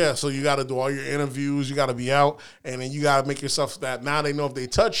disappearing. Yeah, so you got to do all your interviews. You got to be out, and then you got to make yourself that now they know if they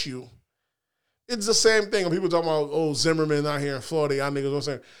touch you. It's the same thing when people talking about, Zimmerman out here in Florida. Y'all niggas don't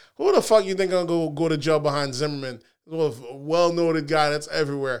say, who the fuck you think gonna go to jail behind Zimmerman? A well-noted guy that's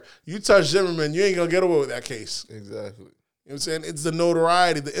everywhere. You touch Zimmerman, you ain't gonna get away with that case. Exactly. You know what I'm saying? It's the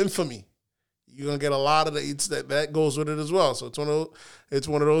notoriety, the infamy. You're gonna get a lot of that goes with it as well. So it's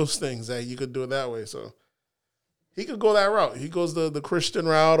one of those things that you could do it that way. So he could go that route. He goes the Christian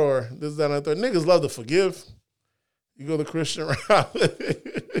route or this, that, and that. Niggas love to forgive. You go the Christian route.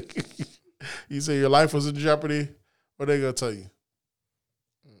 You say your life was in jeopardy, what they gonna tell you?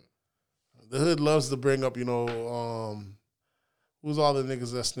 The hood loves to bring up, who's all the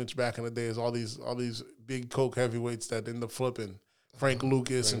niggas that snitch back in the days? All these big coke heavyweights that end up flipping, Frank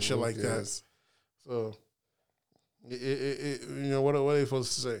Lucas and shit like that. So, what are they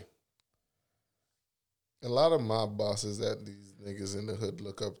supposed to say? A lot of mob bosses that these niggas in the hood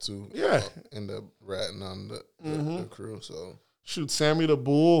look up to, end up ratting on the crew. So. Shoot, Sammy the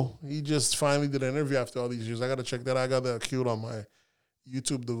Bull, he just finally did an interview after all these years. I got to check that out. I got that queued on my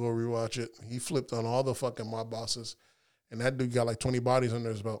YouTube to go rewatch it. He flipped on all the fucking mob bosses. And that dude got like 20 bodies under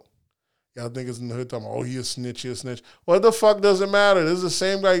his belt. Y'all niggas in the hood talking, he a snitch, What the fuck doesn't matter? This is the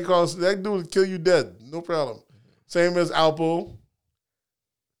same guy you call. That dude would kill you dead. No problem. Same as Alpo.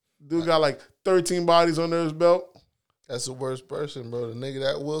 Dude got like 13 bodies under his belt. That's the worst person, bro. The nigga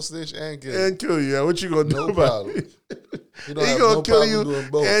that will snitch and kill you. And kill you. Yeah, what you gonna do about it? He gonna kill you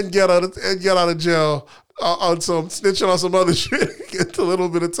and get out of jail on some snitching on some other shit. Get a little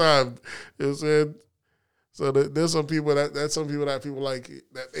bit of time. You know what I'm saying? So there's some people that people like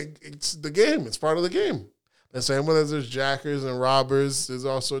that. It's the game. It's part of the game. The same way as there's jackers and robbers. There's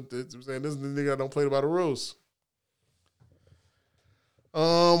also this is the nigga that don't play by the rules.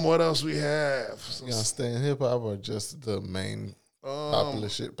 What else we have? You gonna stay in hip hop or just the main popular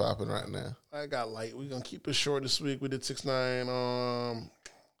shit popping right now? I got light. We're gonna keep it short this week. We did 6ix9ine.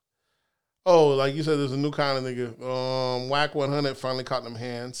 Like you said, there's a new kind of nigga. Whack 100 finally caught them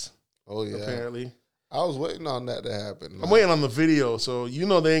hands. Oh yeah. Apparently. I was waiting on that to happen. I'm waiting on the video, so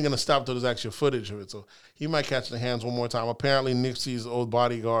they ain't gonna stop till there's actual footage of it. So he might catch the hands one more time. Apparently Nipsey's old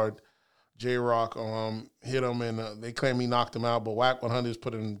bodyguard, J-Rock, hit him and they claim he knocked him out, but Whack 100 is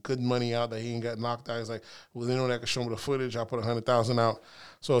putting good money out that he ain't got knocked out. He's like, well, they know that can show me the footage. I put 100,000 out.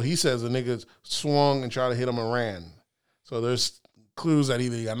 So he says the niggas swung and tried to hit him and ran. So there's clues that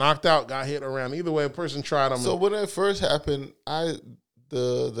either he got knocked out, got hit, or ran. Either way, a person tried him. So when it first happened,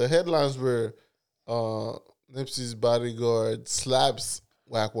 the headlines were Nipsey's bodyguard slaps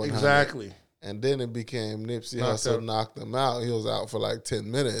Whack 100. Exactly. And then it became Nipsey Hussle knocked him out. He was out for like 10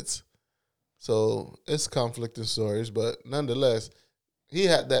 minutes. So it's conflicting stories, but nonetheless, he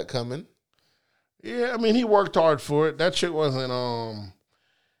had that coming. Yeah, I mean, he worked hard for it. That shit wasn't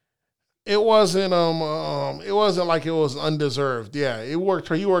it wasn't like it was undeserved. Yeah, he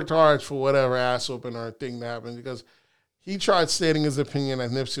worked hard for whatever ass whooping or thing that happened because he tried stating his opinion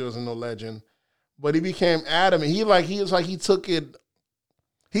that Nipsey wasn't no legend, but he became adamant. He took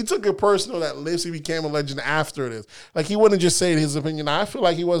it personal that Nipsey became a legend after this. Like, he wouldn't just say his opinion. I feel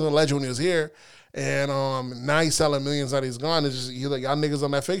like he wasn't a legend when he was here. And now he's selling millions that he's gone. It's just, he's like, y'all niggas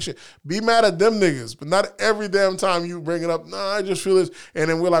on that fake shit. Be mad at them niggas. But not every damn time you bring it up, I just feel this. And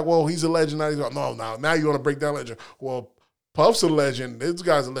then we're like, well, he's a legend. Now he's like, no, now you want to break down legend. Well, Puff's a legend. This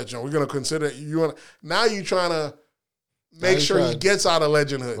guy's a legend. We're going to consider it. Now you trying to make sure he gets out of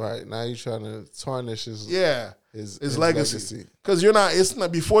legendhood. Right. Now you're trying to tarnish his legacy. Because it's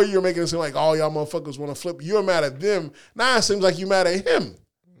not, before you're making it seem like, y'all motherfuckers want to flip. You're mad at them. Now it seems like you're mad at him. Mm-hmm.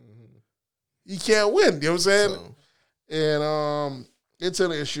 You can't win. You know what I'm saying? And it's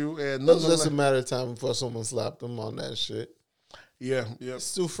an issue. And it's just a matter of time before someone slapped him on that shit. Yeah.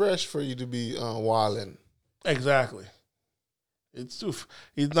 It's too fresh for you to be wilding. Exactly.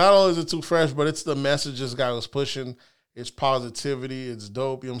 Not only is it too fresh, but it's the message this guy was pushing. It's positivity. It's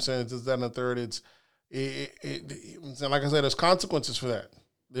dope. You know what I'm saying? It's this, that, and the third. Like I said, there's consequences for that.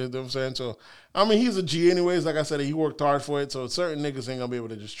 You know what I'm saying? So, I mean, he's a G anyways. Like I said, he worked hard for it. So certain niggas ain't going to be able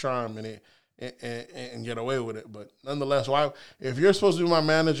to just try him and get away with it. But nonetheless, if you're supposed to be my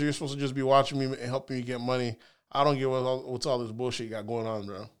manager, you're supposed to just be watching me and helping me get money. I don't get what's all this bullshit you got going on,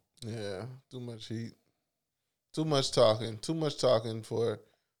 bro. Yeah, too much heat. Too much talking. Too much talking for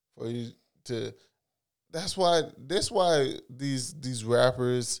you to... That's why these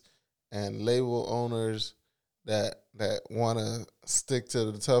rappers and label owners that want to stick to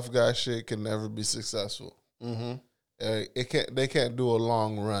the tough guy shit can never be successful. Mm-hmm. They can't do a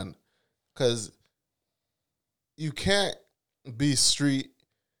long run because you can't be street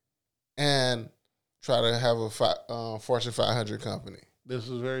and try to have a Fortune 500 company. This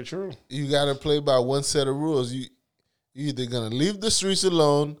is very true. You got to play by one set of rules. You either gonna leave the streets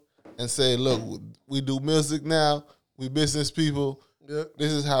alone and say, look, we do music now. We business people. Yep.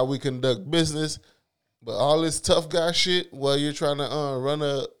 This is how we conduct business. But all this tough guy shit while you're trying to run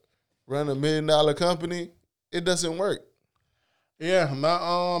a $1 million company, it doesn't work. Yeah,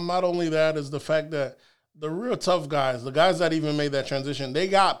 not only that is the fact that the real tough guys, the guys that even made that transition, they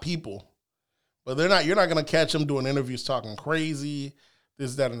got people. But you're not gonna catch them doing interviews talking crazy,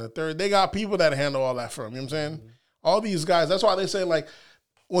 this, that, and the third. They got people that handle all that for them. You know what I'm saying? Mm-hmm. All these guys, that's why they say, like,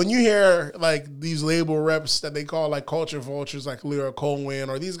 when you hear like these label reps that they call like culture vultures, like Lyra Cohen,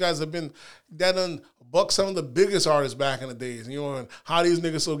 or these guys that done bucked some of the biggest artists back in the days, you know, and how these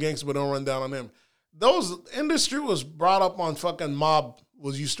niggas so gangster but don't run down on them. Those industry was brought up on fucking mob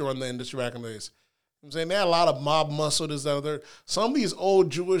was used to run the industry back in the days. I'm saying they had a lot of mob muscle, this, that, other. Some of these old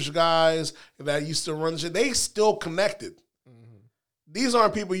Jewish guys that used to run shit, they still connected. Mm-hmm. These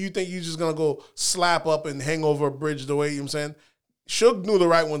aren't people you think you're just going to go slap up and hang over a bridge the way, you know what I'm saying? Suge knew the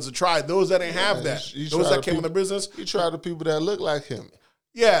right ones to try. Those that ain't have that. Those that came in the business. You try the people that look like him.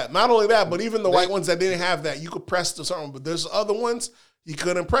 Yeah, not only that, but even the white ones that didn't have that, you could press to something. But there's other ones you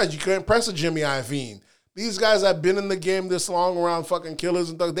couldn't press. You couldn't press a Jimmy Iovine. These guys that been in the game this long around fucking killers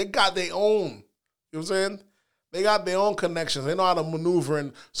and thugs, they got their own. You know what I'm saying? They got their own connections. They know how to maneuver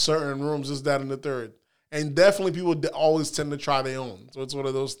in certain rooms, this, that, and the third. And definitely people always tend to try their own. So it's one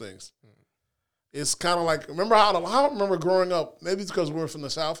of those things. It's kind of like, remember I remember growing up, maybe it's because we were from the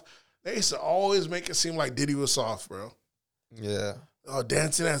South, they used to always make it seem like Diddy was soft, bro. Yeah. Oh,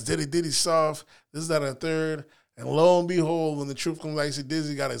 dancing as Diddy's soft, this, that, and the third. And lo and behold, when the truth comes out,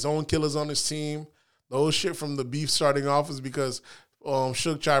 Diddy got his own killers on his team. Those shit from the beef starting off is because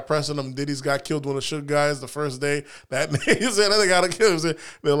Suge tried pressing him. Diddy's got killed one of the Suge guys the first day. That he said they got to kill him.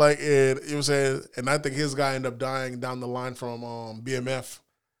 They're like, and you know saying, and I think his guy ended up dying down the line from BMF.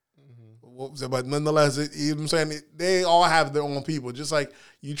 Mm-hmm. But nonetheless, you know what I'm saying, they all have their own people. Just like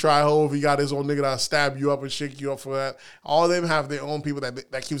you try Hove, he got his own nigga that'll stab you up and shake you up for that. All of them have their own people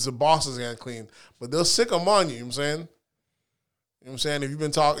that keeps the boss's hand clean. But they'll sick them on you. You know what I'm saying? You know what I'm saying?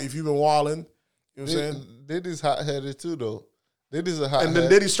 If you've been wilding. You know what I'm saying? Diddy's hot-headed too, though. Diddy's a hot-headed. And then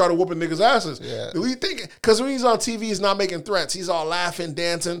Diddy started whooping niggas' asses. Yeah. Do we think? Because when he's on TV, he's not making threats. He's all laughing,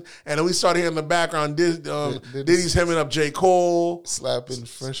 dancing. And then we started hearing in the background, Diddy's hemming up J. Cole. Slapping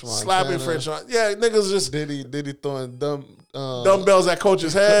French Montana. Slapping French Montana. Yeah, niggas just. Diddy throwing dumbbells at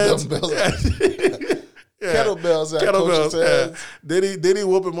coaches' heads. Dumbbells. Yeah. Kettlebells at coaches' heads. Diddy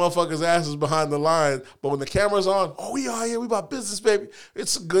whooping motherfuckers' asses behind the line. But when the camera's on, we out here, we about business, baby.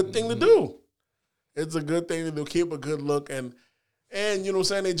 It's a good thing to do. It's a good thing to do. Keep a good look. And you know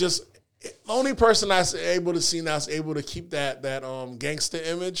what I'm saying? The only person that's able to keep that gangster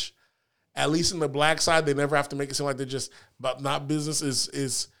image, at least in the black side, they never have to make it seem like they're just about not business,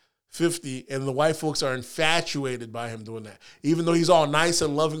 is 50. And the white folks are infatuated by him doing that. Even though he's all nice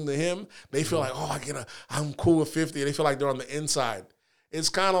and loving to him, they feel like, I'm cool with 50. They feel like they're on the inside. It's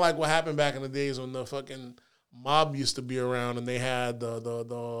kind of like what happened back in the days when the fucking mob used to be around and they had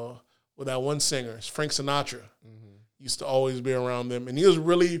that one singer, Frank Sinatra, used to always be around them. And he was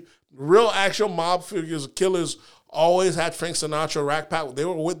real actual mob figures, killers, always had Frank Sinatra, Rat Pack. They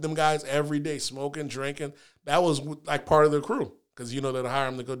were with them guys every day, smoking, drinking. That was like part of their crew because, you know, they'd hire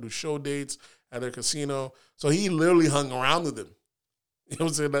him to go do show dates at their casino. So he literally hung around with them. You know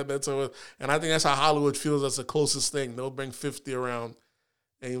what I'm saying? And I think that's how Hollywood feels. That's the closest thing. They'll bring 50 around.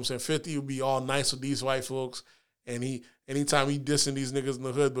 And you know what I'm saying? 50 will be all nice with these white folks. And anytime he dissing these niggas in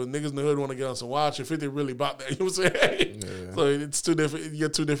the hood, but niggas in the hood want to get on some wild shit, 50 really about that. You know what I'm saying? Yeah. So it's two different. You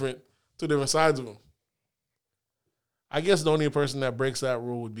get two different sides of them. I guess the only person that breaks that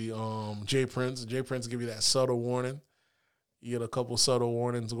rule would be Jay Prince. Jay Prince give you that subtle warning. You get a couple subtle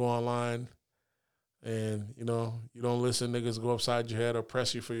warnings, go online, and you know you don't listen. Niggas go upside your head or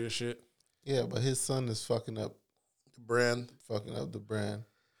press you for your shit. Yeah, but his son is fucking up the brand. Fucking up the brand.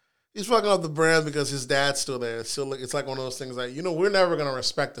 He's fucking up the brand because his dad's still there. It's like one of those things like, you know, we're never gonna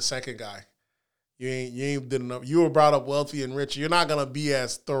respect the second guy. You ain't did enough. You were brought up wealthy and rich. You're not gonna be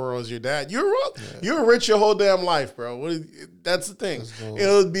as thorough as your dad. You're rich your whole damn life, bro. That's the thing. It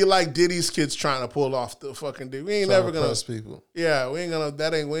would be like Diddy's kids trying to pull off the fucking dude. We ain't never gonna press people. Yeah, we ain't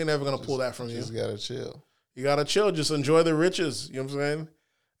never gonna pull that from you. Just gotta chill. You gotta chill. Just enjoy the riches. You know what I'm saying?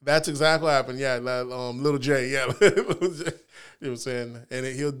 That's exactly what happened. Yeah, Little J. Yeah, Little J. You know what I'm saying? And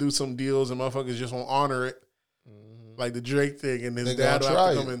he'll do some deals and motherfuckers just won't honor it. Like the Drake thing, and his dad will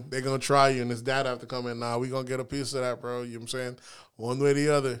have to come in. They're going to try you, and his dad have to come in. Nah, we going to get a piece of that, bro. You know what I'm saying? One way or the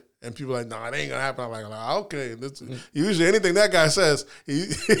other. And people are like, nah, it ain't going to happen. I'm like, okay. Usually anything that guy says,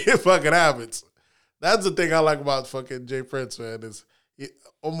 it fucking happens. That's the thing I like about fucking Jay Prince, man, is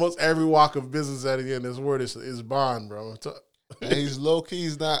almost every walk of business at the end, his word is bond, bro. And he's low key.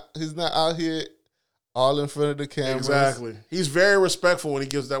 He's not out here all in front of the camera. Exactly. He's very respectful when he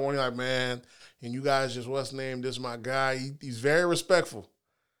gives that one. He's like, man, and you guys just what's named? This is my guy. He's very respectful.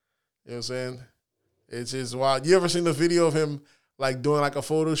 You know what I'm saying? It's just wild. You ever seen the video of him like doing like a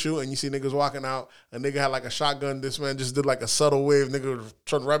photo shoot and you see niggas walking out, a nigga had like a shotgun. This man just did like a subtle wave. Nigga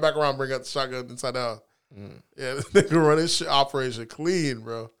turned right back around, bring out the shotgun inside out. Yeah, this nigga run his shit operation clean,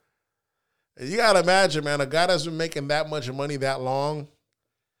 bro. And you gotta imagine, man, a guy that's been making that much money that long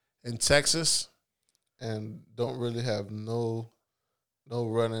in Texas and don't really have no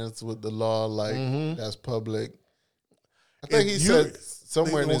run-ins with the law, like that's public. I think he said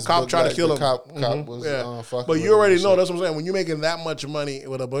somewhere in his cop book, tried like, to kill the him. Cop was fucking. But you already know, that's what I'm saying. When you're making that much money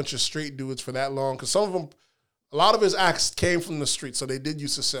with a bunch of street dudes for that long, because some of them, a lot of his acts came from the street, so they did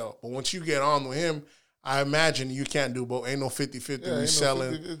used to sell. But once you get on with him, I imagine you can't do both. Ain't no 50-50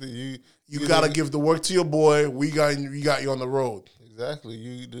 reselling. No you got to give the work to your boy. We got you on the road. Exactly.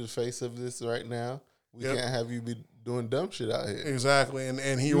 You the face of this right now. We can't have you be doing dumb shit out here. Exactly.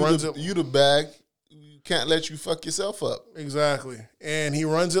 And he runs it. You the bag. You can't let you fuck yourself up. Exactly. And he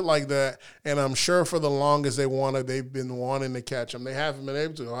runs it like that. And I'm sure for the longest they've been wanting to catch him. They haven't been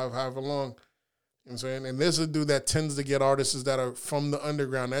able to, however long. You know what I'm saying? And this is a dude that tends to get artists that are from the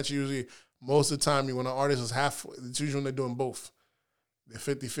underground. That's usually most of the time when an artist is half, it's usually when they're doing both. They're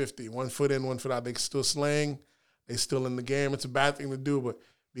 50-50. 1 foot in, 1 foot out. They still slang. They still in the game. It's a bad thing to do, but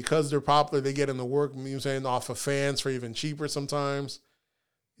because they're popular, they get in the work, you know what I'm saying, off of fans for even cheaper sometimes.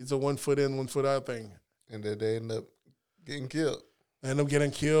 It's a 1 foot in, 1 foot out thing. And then they end up getting killed. They end up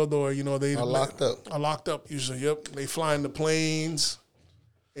getting killed or, they are locked up. Are locked up usually, yep. They fly in the planes.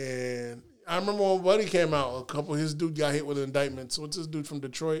 And I remember when Buddy came out, his dude got hit with indictments. What's this dude from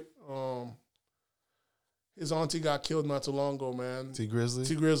Detroit? His auntie got killed not too long ago, man. T Grizzly?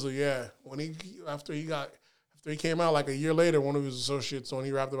 T Grizzly, yeah. After he came out like a year later, one of his associates, when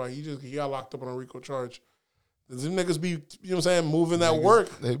he rapped about it, he got locked up on a RICO charge. Them niggas be, you know what I'm saying, moving that work.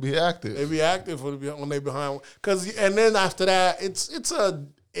 They be active. They be active when they behind. And then after that, it's a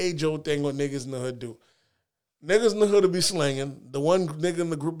age-old thing what niggas in the hood do. Niggas in the hood will be slinging. The one nigga in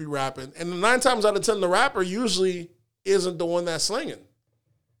the group be rapping. And 9 times out of 10, the rapper usually isn't the one that's slinging.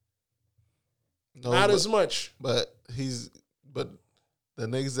 No, Not as much. But the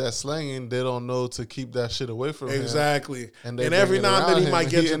niggas that slanging, they don't know to keep that shit away from him. Exactly. And every now and then he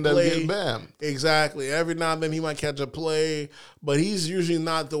might catch a play. Exactly. Every now and then he might catch a play, but he's usually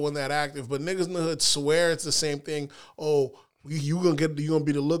not the one that active. But niggas in the hood swear it's the same thing. Oh, you gonna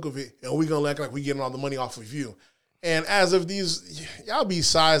be the look of it, and we gonna act like we getting all the money off of you. And as of these, y'all be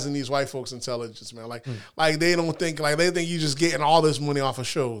sizing these white folks' intelligence, man. Like they don't think, they think you just getting all this money off of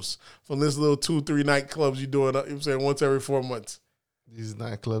shows from this little 2-3 nightclubs you doing, you know what I'm saying, once every 4 months. These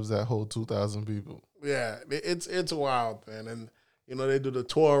nightclubs that hold 2,000 people. Yeah, it's wild, man. And, they do the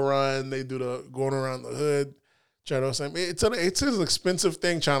tour run. They do the going around the hood. It's an expensive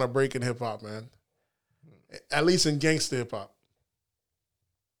thing trying to break in hip-hop, man. At least in gangster hip-hop.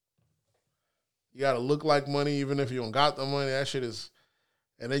 You got to look like money even if you don't got the money. That shit is...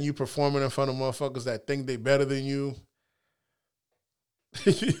 And then you performing in front of motherfuckers that think they better than you.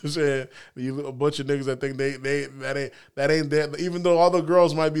 You know what I'm saying? A bunch of niggas that think that ain't there. Even though all the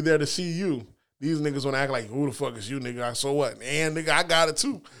girls might be there to see you, these niggas want to act like, who the fuck is you, nigga? So what? And nigga, I got it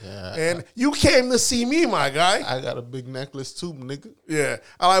too. Yeah. And you came to see me, my guy. I got a big necklace too, nigga. Yeah.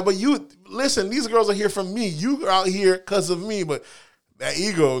 But listen, these girls are here for me. You are out here because of me, but that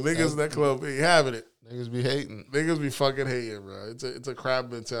ego, niggas in that club ain't having it. Niggas be hating. Niggas be fucking hating, bro. It's a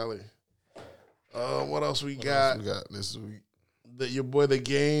crab mentality. What else we got? What else we got this week? Your boy, The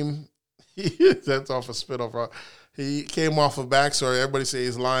Game, that's off a spinoff, bro. He came off a backstory. Everybody say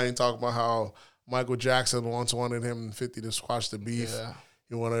he's lying, talking about how Michael Jackson once wanted him and 50 to squash the beef. Yeah.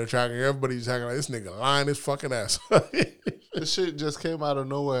 He wanted to track, and everybody's acting like this nigga lying his fucking ass. This shit just came out of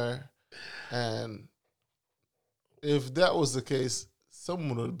nowhere, and if that was the case,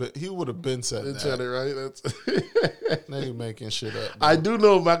 he would have been said that. Said it, right? Now you making shit up. Bro. I do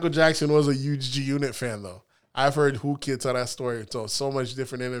know Michael Jackson was a huge G-Unit fan, though. I've heard Who Kid tell that story to so much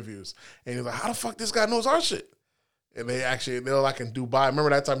different interviews. And he's like, how the fuck this guy knows our shit? And they're like in Dubai. Remember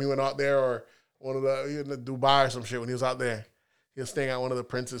that time he went out there or he in Dubai or some shit when he was out there. He was staying at one of the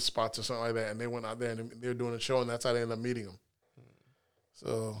Prince's spots or something like that. And they went out there and they were doing a show and that's how they ended up meeting him.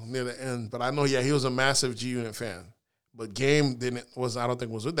 So near the end. But I know, he was a massive G-Unit fan. But Game I don't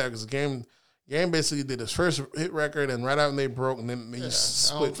think was with that because Game basically did his first hit record and right after they broke and then they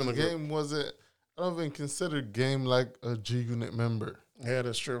split from the group. Game I don't even consider Game like a G-Unit member. Yeah,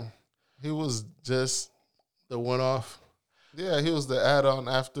 that's true. He was just the one-off. Yeah, he was the add-on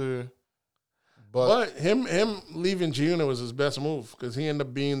after But him leaving G-Unit was his best move because he ended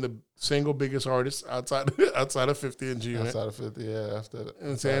up being the single biggest artist outside of 50 and G-Unit. Outside of 50, yeah. After that. You know what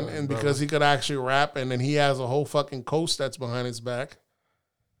I'm saying? And because he could actually rap, and then he has a whole fucking coast that's behind his back.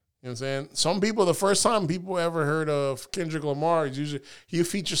 You know what I'm saying? Some people, the first time people ever heard of Kendrick Lamar, he'll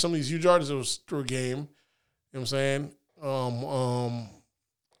feature some of these huge artists. It was through a game. You know what I'm saying?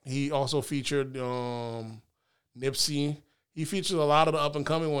 He also featured Nipsey. He features a lot of the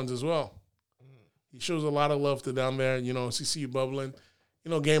up-and-coming ones as well. He shows a lot of love to down there, CC Bubbling.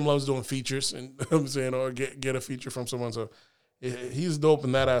 Game loves doing features, and I'm saying, or get a feature from someone. So he's dope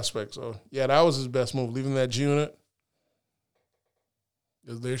in that aspect. So yeah, that was his best move, leaving that G-Unit.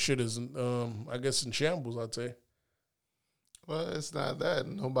 Because their shit is, I guess, in shambles, I'd say. Well, it's not that.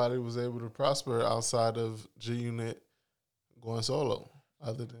 Nobody was able to prosper outside of G-Unit going solo,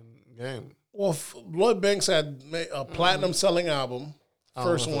 other than Game. Well, Lloyd Banks had a platinum-selling album.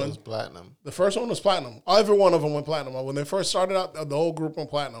 First one was platinum. The first one was platinum. Every one of them went platinum. When they first started out, the whole group went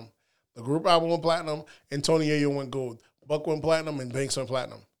platinum. The group album went platinum, and Tony Yayo went gold. Buck went platinum, and Banks went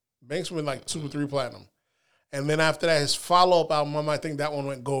platinum. Banks went like 2 or 3 platinum. And then after that, his follow-up album, I think that one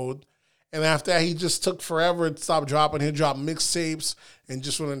went gold. And after that, he just took forever to stop dropping. He dropped mixtapes and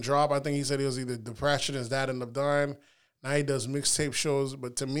just wouldn't drop. I think he said he was either depression, his dad ended up dying. Now he does mixtape shows.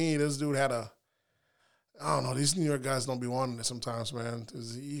 But to me, this dude had I don't know, these New York guys don't be wanting it sometimes, man.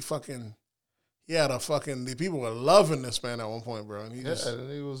 The people were loving this man at one point, bro. And he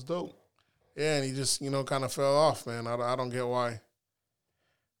was dope. Yeah, and he just, kind of fell off, man. I don't get why.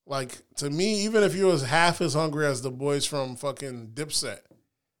 Like, to me, even if you was half as hungry as the boys from fucking Dipset,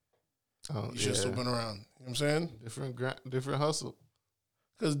 you should still been around. You know what I'm saying? Different hustle.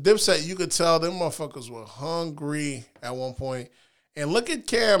 Because Dipset, you could tell them motherfuckers were hungry at one point. And look at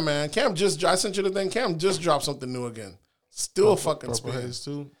Cam, man. I sent you the thing. Cam just dropped something new again. Still fucking spitting. Haze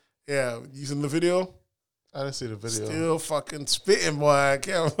too? Yeah. You seen the video? I didn't see the video. Still fucking spitting, boy.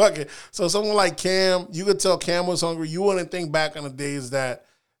 Cam fucking. So someone like Cam, you could tell Cam was hungry. You wouldn't think back on the days that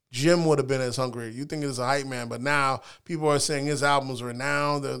Jim would have been as hungry. You think it's a hype man, but now people are saying his album's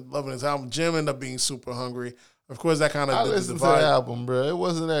renowned. They're loving his album. Jim ended up being super hungry. Of course, that kind of. I listened to the album, bro. It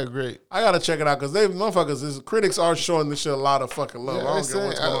wasn't that great. I gotta check it out because his critics are showing this shit a lot of fucking love. Yeah, I don't get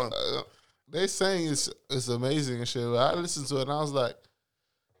what's going on. They saying it's amazing and shit. But I listened to it and I was like,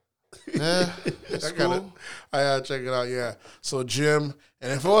 yeah, it's cool. I gotta check it out. Yeah. So Jim,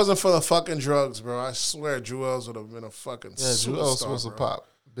 and if it wasn't for the fucking drugs, bro, I swear Jewels would have been a fucking superstar. Jewels supposed to pop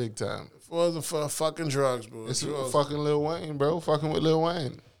big time. If it wasn't for the fucking drugs, bro, it's fucking Lil Wayne, bro. Fucking with Lil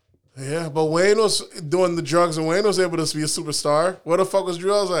Wayne. Yeah, but Wayne was doing the drugs and Wayne was able to be a superstar. Where the fuck was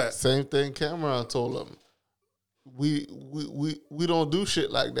Jewels at? Same thing Cameron told him. We don't do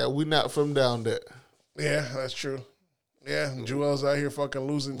shit like that. We not from down there. Yeah, that's true. Yeah, Jewels out here fucking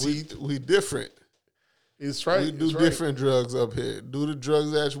losing teeth. We different. It's right. We do different drugs up here. Do the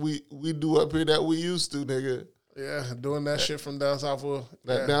drugs that we do up here that we used to, nigga. Yeah, doing that shit from down south.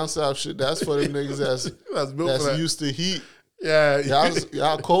 Down south shit, that's for them niggas that's used to heat. Yeah.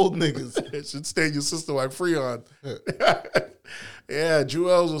 Y'all cold niggas. It should stay in your system like Freon. Yeah,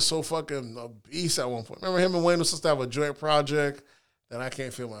 Jewels was so fucking a beast at one point. Remember him and Wayne was supposed to have a joint project, then I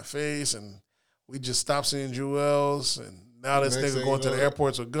can't feel my face, and we just stopped seeing Jewels, and now this nigga going to the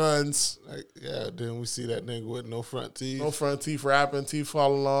airports with guns. Then we see that nigga with no front teeth. No front teeth rapping, teeth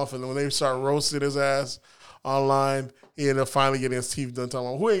falling off, and then when they start roasting his ass online, he ended up finally getting his teeth done. Talking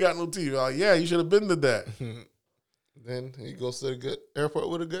about, who ain't got no teeth? Like, yeah, you should have been to that. Then he goes to the airport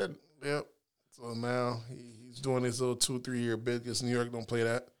with a gun. Yep. So now he's doing his little 2-3 year bid because New York don't play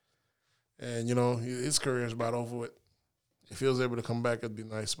that. And, his career is about over with. If he was able to come back, it'd be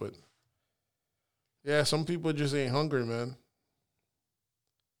nice. But, yeah, some people just ain't hungry, man.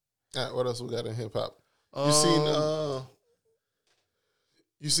 All right, what else we got in hip-hop?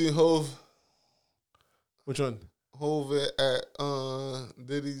 You seen Hove? Which one? Hove at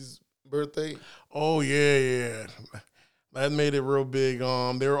Diddy's birthday. Oh, yeah. That made it real big. They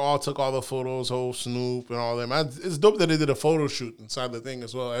all took all the photos, whole Snoop and all them. It's dope that they did a photo shoot inside the thing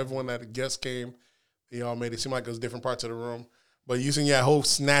as well. Everyone that guests came, they all made it seem like it was different parts of the room. But you seen, Hov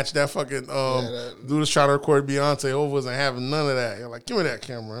snatched that fucking dude was trying to record Beyonce. Hov wasn't having none of that. You're like, give me that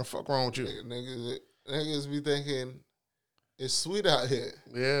camera, man. Fuck wrong with you? Niggas be thinking it's sweet out here.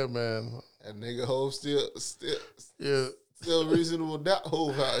 Yeah, man. That nigga Hov still reasonable doubt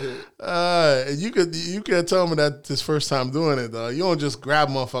Hov out here. And you could tell me that this first time doing it though. You don't just grab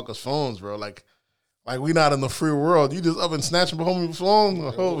motherfuckers' phones, bro. Like we not in the free world. You just up and snatching homie's phone.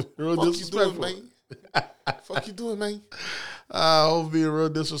 Real disrespectful. Fuck you doing, man? Hov being real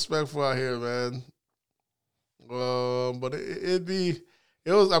disrespectful out here, man. But it'd be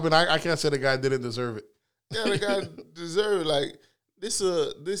It was. I mean, I can't say the guy didn't deserve it. Yeah, the guy deserved it. Like it's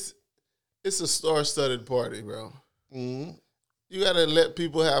a star-studded party, bro. Mm-hmm. You gotta let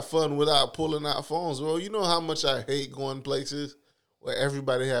people have fun without pulling out phones, bro. You know how much I hate going places where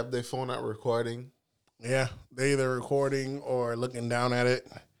everybody have their phone out recording. Yeah, they either recording or looking down at it.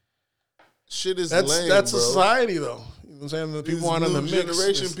 Shit is lame, that's bro. Society, though. You know what I'm saying? The people aren't in the mix.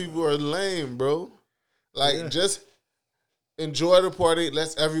 Generation people are lame, bro. Like, just enjoy the party.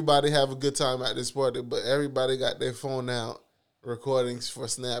 Let everybody have a good time at this party. But everybody got their phone out, recordings for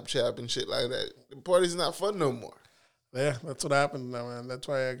Snapchat and shit like that. The party's not fun no more. Yeah, that's what happened, man. That's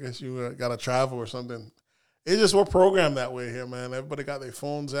why I guess you got to travel or something. It's just we're programmed that way here, man. Everybody got their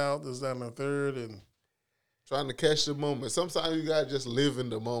phones out. This, that, and the third, and trying to catch the moment. Sometimes you gotta just live in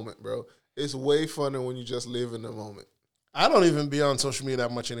the moment, bro. It's way funner when you just live in the moment. I don't even be on social media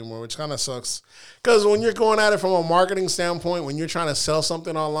that much anymore, which kind of sucks. Because when you're going at it from a marketing standpoint, when you're trying to sell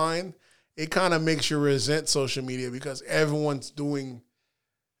something online, it kind of makes you resent social media because everyone's doing,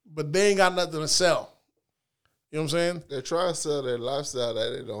 but they ain't got nothing to sell. You know what I'm saying? They're trying to sell their lifestyle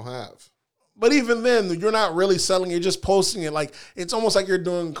that they don't have. But even then, you're not really selling. You're just posting it. Like, it's almost like you're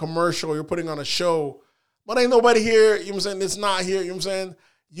doing commercial. You're putting on a show. But ain't nobody here. You know what I'm saying? It's not here. You know what I'm saying?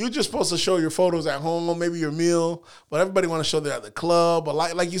 You're just supposed to show your photos at home, maybe your meal. But everybody want to show that at the club. But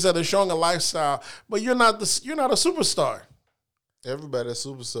like you said, they're showing a lifestyle. But you're not a superstar. Everybody's a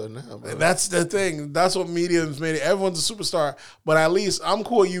superstar now, bro. And that's the thing. That's what media has made it. Everyone's a superstar. But at least I'm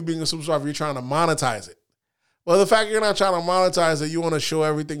cool with you being a superstar if you're trying to monetize it. Well, the fact you're not trying to monetize it, you want to show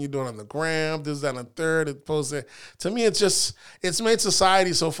everything you're doing on the gram, this, that, and the third, it's posted. To me, it's made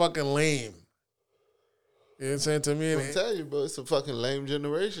society so fucking lame. You know what I'm saying? To me, I'm telling you, bro, it's a fucking lame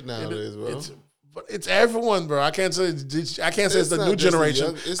generation nowadays, bro. But it's everyone, bro. I can't say it's the new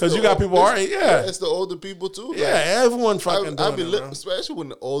generation because you got people already. Yeah, it's the older people too. Yeah, like, everyone fucking doing it, especially when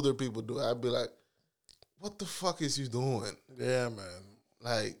the older people do it. I'd be like, "What the fuck is you doing?" Yeah, man.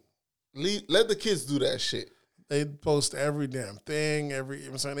 Like, let the kids do that shit. They post every damn thing. You know what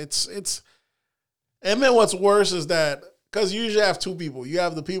I'm saying? It's, and then what's worse is that, because you usually have two people. You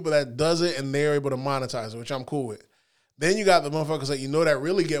have the people that does it and they're able to monetize it, which I'm cool with. Then you got the motherfuckers that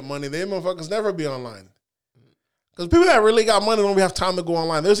really get money. They motherfuckers never be online. Because people that really got money don't have time to go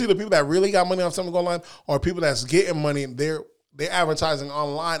online. There's either people that really got money don't have time to go online, or people that's getting money, they're advertising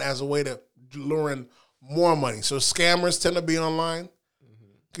online as a way to lure in more money. So scammers tend to be online.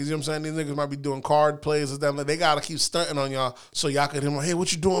 Because you know what I'm saying? These niggas might be doing card plays and stuff. They got to keep stunting on y'all so y'all can hit them. Hey,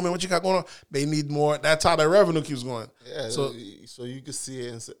 what you doing, man? What you got going on? They need more. That's how their revenue keeps going. Yeah, so you can see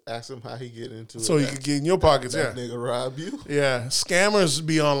it and ask him how he get into it. So you can get in your pockets, that nigga rob you. Yeah. Scammers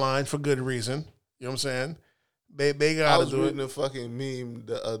be online for good reason. You know what I'm saying? They got to do it. I was reading a fucking meme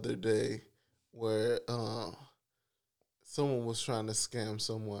the other day where someone was trying to scam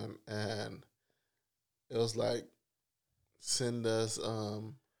someone, and it was like, send us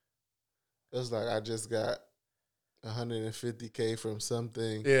it was like, I just got $150K from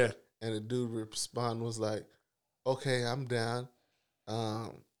something. Yeah. And the dude respond was like, okay, I'm down.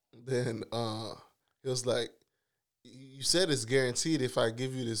 Then it was like, you said it's guaranteed if I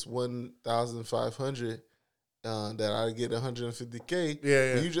give you this 1,500 that I get $150K.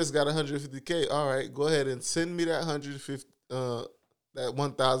 Yeah. You just got $150K. All right, go ahead and send me that that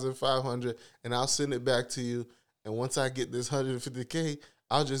 1,500, and I'll send it back to you. And once I get this $150K,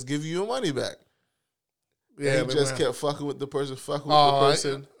 I'll just give you your money back. Yeah, and he just kept fucking with the person,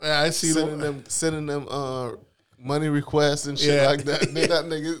 I see sending them money requests and shit like that. And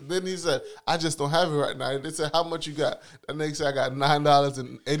then he said, I just don't have it right now. And they said, how much you got? That nigga said, I got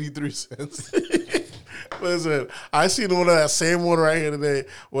 $9.83. Listen, I seen one of that same one right here today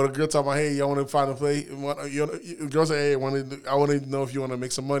where a girl talking about, hey, y'all want to find a play? Girl said, hey, I want to know if you want to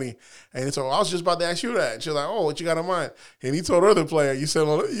make some money. And he told, I was just about to ask you that. And she was like, oh, what you got in mind? And he told her other player, you said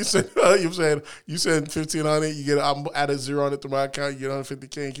 $1,500, you get, I'm added $0 on it to my account, you get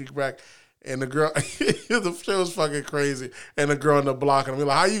 $150K and kick it back. And the girl, the shit was fucking crazy. And the girl in the block, and I'm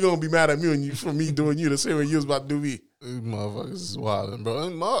like, how you gonna be mad at me for me doing you the same way you was about to do me? These motherfuckers is wilding,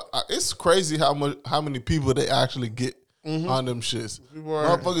 bro. It's crazy how many people they actually get on them shits.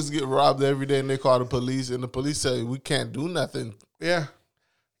 Motherfuckers get robbed every day, and they call the police, and the police say we can't do nothing. Yeah,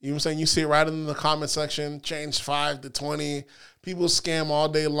 you know what I'm saying? You see it right in the comment section, change 5 to 20. People scam all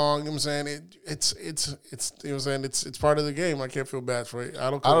day long. You know what I'm saying? It's you know what I'm saying? It's part of the game. I can't feel bad for it. I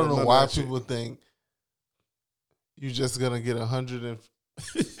don't know why people think you're just gonna get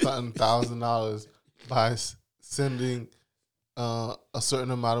 $100,000 by sending a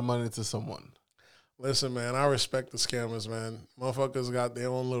certain amount of money to someone. Listen, man, I respect the scammers, man. Motherfuckers got their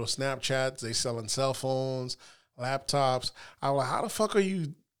own little Snapchats. They selling cell phones. laptops. I'm like, how the fuck are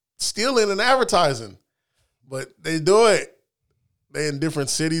you stealing and advertising? But they do it. They in different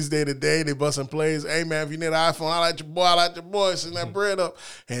cities day to day. They busting plays. Hey, man, if you need an iPhone, I like your boy. Send that bread up.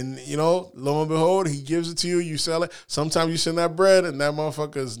 And, lo and behold, he gives it to you. You sell it. Sometimes you send that bread, and that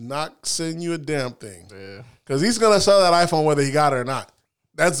motherfucker's not sending you a damn thing. Yeah. Because he's going to sell that iPhone whether he got it or not.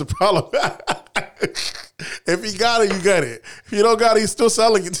 That's the problem. If he got it, you got it. If you don't got it, he's still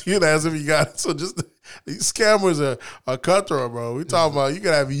selling it to you as if he got it. So just these scammers are cutthroat, bro. We talking about you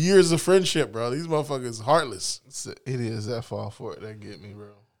gotta have years of friendship, bro. These motherfuckers heartless. It is that fall for it that get me, bro.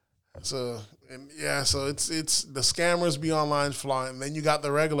 So it's the scammers be online flying. And then you got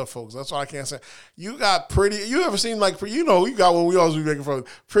the regular folks. That's why I can't say you got pretty. You ever seen you got what we always be making fun of.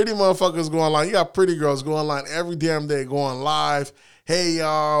 Pretty motherfuckers go online. You got pretty girls go online every damn day, going live. Hey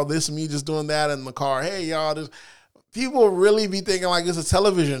y'all, this is me just doing that in the car. Hey y'all, this people really be thinking like it's a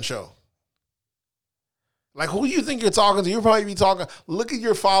television show. Like, who you think you're talking to? You'll probably be talking, look at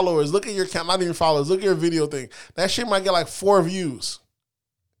your followers, look at your, not even followers, look at your video thing. That shit might get like 4 views.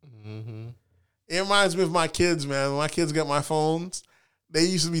 Mm-hmm. It reminds me of my kids, man. When my kids got my phones, they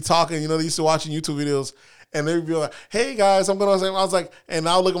used to be talking, they used to watching YouTube videos, and they'd be like, hey guys, I'm going to say, I was like, and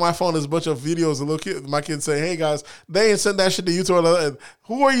I'll look at my phone, there's a bunch of videos, and my kids say, hey guys, they ain't send that shit to YouTube. And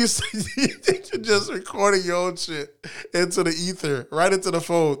who are you you're just recording your own shit into the ether, right into the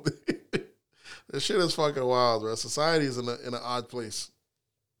phone. This shit is fucking wild, bro. Society is in an odd place.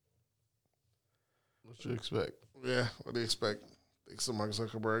 What you expect? Yeah, what do you expect? Thanks to Mark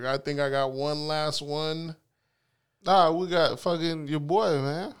Zuckerberg. I think I got one last one. Nah, we got fucking your boy,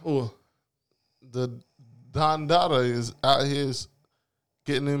 man. Ooh. The Don Dada is out here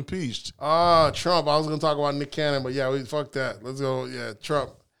getting impeached. Trump. I was going to talk about Nick Cannon, but yeah, fuck that. Let's go. Yeah,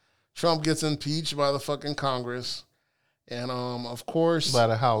 Trump. Trump gets impeached by the fucking Congress. And, of course. By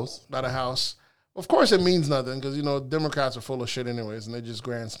the House. Of course, it means nothing because, Democrats are full of shit anyways, and they're just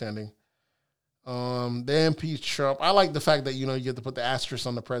grandstanding. They impeached Trump. I like the fact that, you get to put the asterisk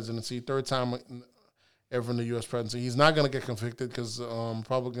on the presidency. 3rd time ever in the U.S. presidency. He's not going to get convicted because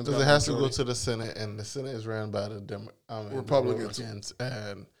Republicans. Because it has to go to the Senate, and the Senate is ran by the Republicans,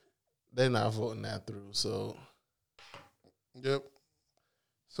 and they're not voting that through. So, yep.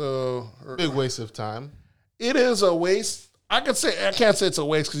 So big waste of time. It is a waste. I can't say it's a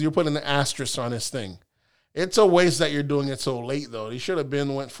waste because you're putting the asterisk on this thing. It's a waste that you're doing it so late, though. He should have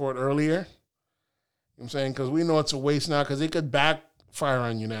went for it earlier. You know what I'm saying? Because we know it's a waste now because it could backfire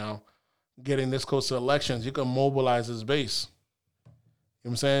on you now. Getting this close to elections, you can mobilize his base. You know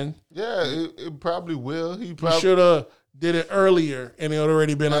what I'm saying? Yeah, it probably will. He should have did it earlier, and it would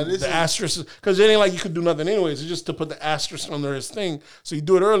already been on the asterisk. Because it ain't like you could do nothing anyways. It's just to put the asterisk under his thing. So you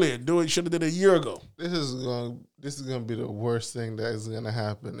do it earlier. You should have did it a year ago. This is gonna be the worst thing that is gonna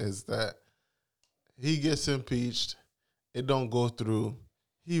happen is that he gets impeached, it don't go through.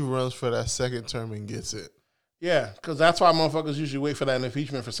 He runs for that second term and gets it. Yeah, because that's why motherfuckers usually wait for that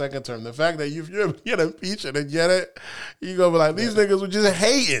impeachment for second term. The fact that you get impeached and then get it, you gonna be like, these niggas were just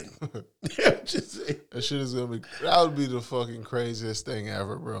hating. That shit is gonna be. That would be the fucking craziest thing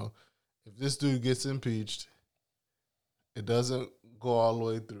ever, bro. If this dude gets impeached, it doesn't go all the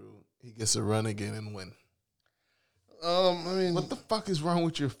way through. He gets to run again and win. What the fuck is wrong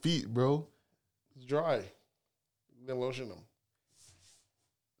with your feet, bro? It's dry. Then lotion them,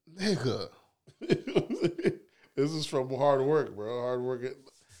 nigga. This is from hard work, bro. Hard work.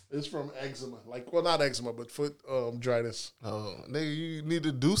 It's from eczema. Not eczema, but foot dryness. Oh, nigga, you need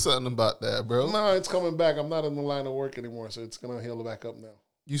to do something about that, bro. No, it's coming back. I'm not in the line of work anymore, so it's going to heal back up now.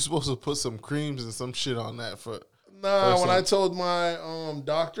 You supposed to put some creams and some shit on that for... Nah, when I told my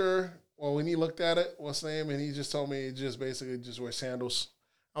doctor, when he looked at it, what's the name? And he just told me just basically just wear sandals.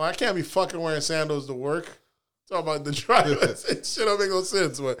 I'm like, I can't be fucking wearing sandals to work. Talk about the dryness. Shit don't make no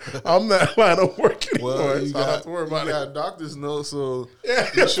sense, but I'm not line of work anymore, so I don't have to worry about it. You got doctor's note, so yeah,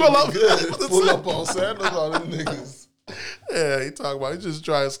 pull up on sandals on them niggas. Yeah, he talking about he just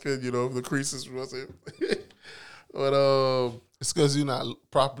dry skin, the creases. But it's because you're not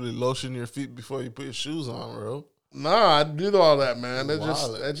properly lotioning your feet before you put your shoes on, bro. Nah, I do all that, man.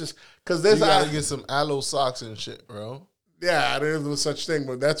 That just because there's you gotta get some aloe socks and shit, bro. Yeah, there's no such thing,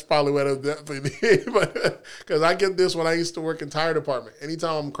 but that's probably what it definitely need. Because I get this when I used to work in tire department.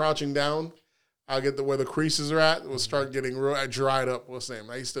 Anytime I'm crouching down, I'll get where the creases are at. It will start getting dried up. What's the name?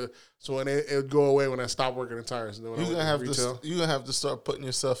 I used to, so when it would go away when I stopped working in tires. And then you're gonna have to start putting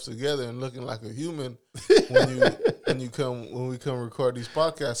yourself together and looking like a human when we come record these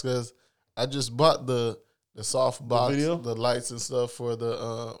podcasts. Because I just bought the soft box, the lights and stuff for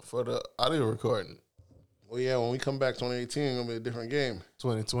the audio recording. Well, yeah, when we come back 2018, it's going to be a different game.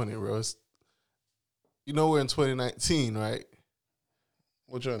 2020, bro. You know we're in 2019, right?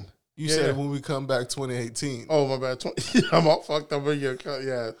 Which one? You said when we come back 2018. Oh, my bad. I'm all fucked up. Yeah,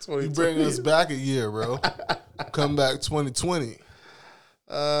 2020. You bring us back a year, bro. Come back 2020.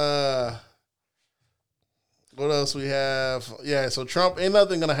 What else we have? Yeah, so Trump, ain't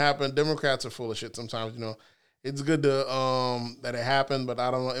nothing going to happen. Democrats are full of shit sometimes, you know. It's good to that it happened, but I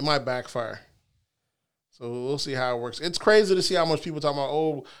don't know. It might backfire. So we'll see how it works. It's crazy to see how much people talking about,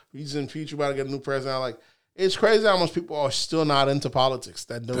 oh, he's impeached, you about to get a new president. Like, it's crazy how much people are still not into politics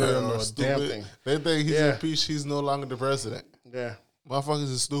that don't know a damn thing. They think he's impeached, he's no longer the president. Yeah. Motherfuckers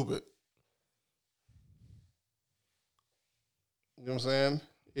is stupid. You know what I'm saying?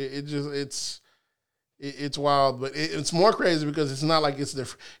 It's wild, but it's more crazy because it's not like it's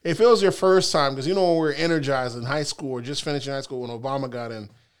different. If it was your first time, because you know when we were energized in high school or just finishing high school when Obama got in,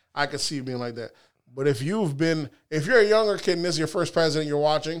 I could see it being like that. But if you're a younger kid and this is your first president you're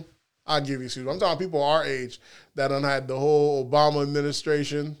watching, I'll give you two. I'm talking people our age that done had the whole Obama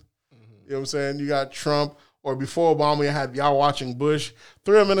administration. Mm-hmm. You know what I'm saying? You got Trump, or before Obama, you had y'all watching Bush.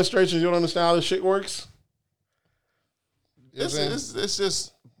 3 administrations, you don't understand how this shit works? You know it's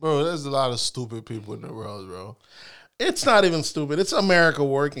just, bro, there's a lot of stupid people in the world, bro. It's not even stupid. It's America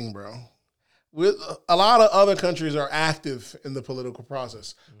working, bro. With a lot of other countries are active in the political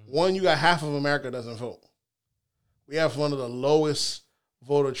process. Mm-hmm. One, you got half of America doesn't vote. We have one of the lowest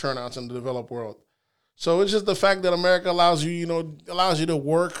voter turnouts in the developed world. So it's just the fact that America allows you to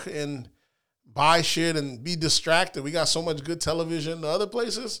work and buy shit and be distracted. We got so much good television. The other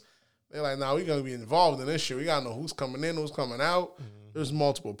places, they're like, nah, we're going to be involved in this shit. We got to know who's coming in, who's coming out. Mm-hmm. There's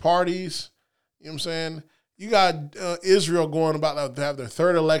multiple parties. You know what I'm saying? You got Israel going about to have their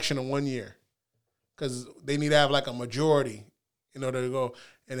 3rd election in 1 year because they need to have like a majority in order to go.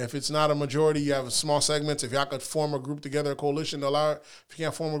 And if it's not a majority, you have small segments. If y'all could form a group together, a coalition, allow it. If you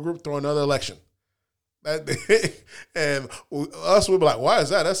can't form a group, throw another election. And us, we'll be like, why is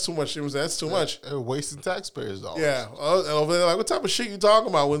that? That's too much. That's too much. They're wasting taxpayers' dollars. Yeah. And over there, like, what type of shit you talking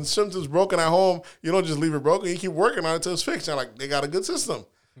about? When something's broken at home, you don't just leave it broken. You keep working on it until it's fixed. You're like, they got a good system.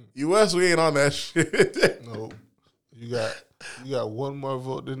 U.S., we ain't on that shit. No. You got one more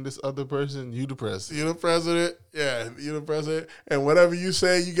vote than this other person, you the president. You the president. Yeah, you the president. And whatever you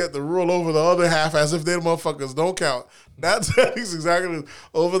say, you get the rule over the other half as if they the motherfuckers don't count. That's exactly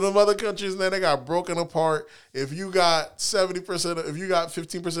over them other countries, and then they got broken apart. If you got 70%, if you got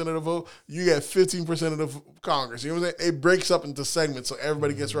 15% of the vote, you get 15% of the Congress. You know what I'm saying? It breaks up into segments so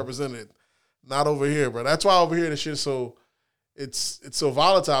everybody gets represented. Not over here, bro. That's why over here the shit so it's so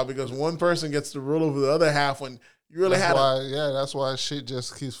volatile because one person gets the rule over the other half when you really that's why shit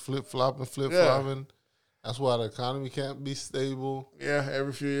just keeps flip-flopping. Yeah. That's why the economy can't be stable. Yeah,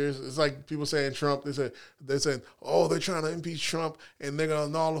 every few years. It's like people saying Trump. They said, oh, they're trying to impeach Trump and they're going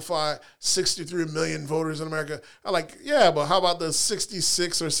to nullify 63 million voters in America. I'm like, yeah, but how about the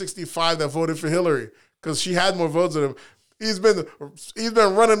 66 or 65 that voted for Hillary? Because she had more votes than him. He's been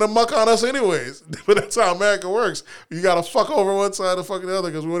running amok on us anyways. But that's how America works. You got to fuck over one side and fuck the other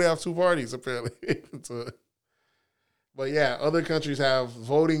because we only have 2 parties, apparently. But yeah, other countries have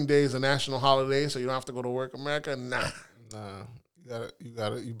voting days, a national holiday, so you don't have to go to work. America, nah. You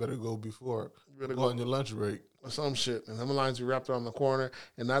better go before. You better go on your lunch break. Or some shit. And them lines you wrapped around the corner.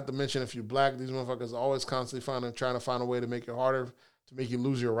 And not to mention, if you're black, these motherfuckers are always constantly trying to find a way to make it harder, to make you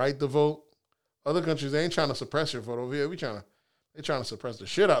lose your right to vote. Other countries, they ain't trying to suppress your vote. Over here, they're trying to suppress the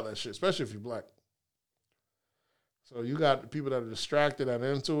shit out of that shit, especially if you're black. So you got people that are distracted and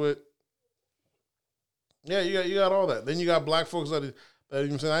into it. Yeah, you got all that. Then you got black folks that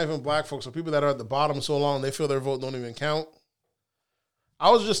even say not even black folks, so people that are at the bottom so long they feel their vote don't even count. I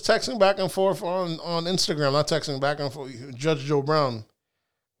was just texting back and forth on Instagram, not texting back and forth. Judge Joe Brown,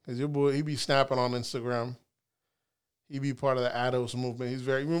 because your boy he be snapping on Instagram. He be part of the ADOS movement. He's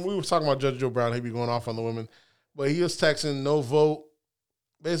we were talking about Judge Joe Brown. He be going off on the women, but he was texting no vote,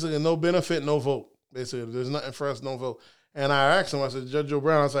 basically no benefit, no vote. Basically, there's nothing for us, no vote. And I asked him, I said, Judge Joe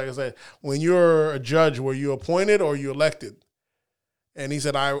Brown, I said, when you're a judge, were you appointed or you elected? And he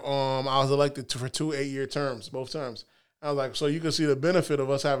said, I was elected for 2 8-year terms, both terms. I was like, so you can see the benefit of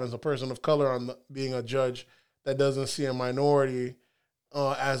us having a person of color on being a judge that doesn't see a minority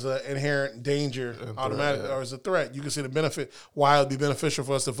as an inherent danger automatically or as a threat. You can see the benefit, why it would be beneficial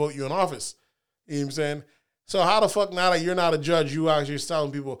for us to vote you in office. You know what I'm saying? So how the fuck now that you're not a judge, you actually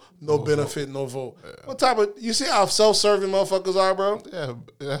telling people no benefit, no vote? Yeah. What type of, you see how self-serving motherfuckers are, bro? Yeah,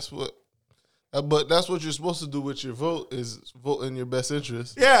 but that's what you're supposed to do with your vote is vote in your best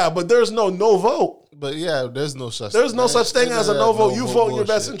interest. Yeah, but there's no vote. But yeah, there's no such thing as a no vote. You vote in your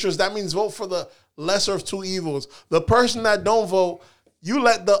best interest. That means vote for the lesser of 2 evils. The person that don't vote, you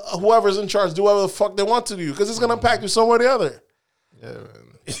let the whoever's in charge do whatever the fuck they want to do because it's gonna impact you some way or the other. Yeah,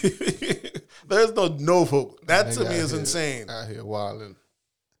 man. There's no vote. That to me is insane. Out here wilding.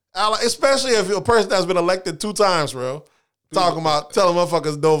 Especially if you're a person that's been elected 2 times, bro. Talking about telling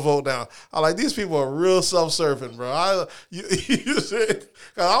motherfuckers don't vote now. I like these people are real self-serving, bro. Cause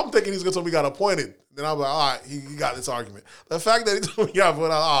I'm thinking he's gonna tell me he got appointed. Then I'm like, all right, he got this argument. The fact that he told me he got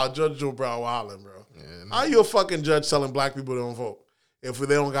voted out, Judge Joe Brown wilding, bro. Yeah, how you a fucking judge telling black people don't vote if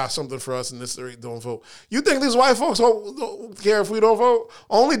they don't got something for us and this don't vote? You think these white folks don't care if we don't vote?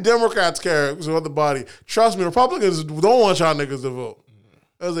 Only Democrats care because of the body. Trust me, Republicans don't want y'all niggas to vote.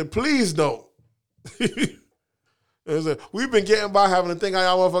 I was like, please don't. We've been getting by having to think how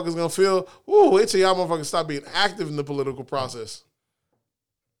y'all motherfuckers gonna feel. Ooh, wait till y'all motherfuckers stop being active in the political process.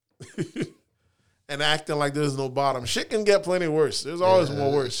 And acting like there's no bottom. Shit can get plenty worse. There's always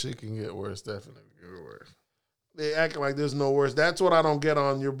more worse. Shit can get worse, definitely get worse. They acting like there's no worse. That's what I don't get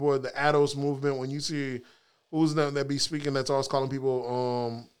on your boy, the ADOS movement. When you see who's that be speaking that's always calling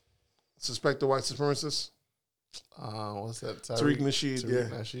people suspected white supremacists. What's that? Tariq Nasheed,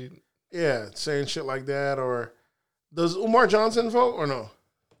 Tariq Nasheed? Yeah, saying shit like that. Or does Umar Johnson vote or no?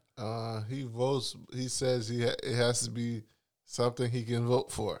 He votes. He says it has to be something he can vote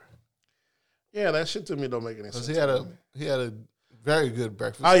for. Yeah, that shit to me don't make any sense. He had a very good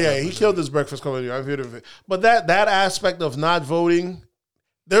breakfast. Oh yeah, he killed his breakfast company. I've heard of it. But that aspect of not voting,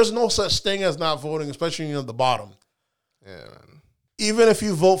 there's no such thing as not voting, especially at the bottom. Yeah, man. Even if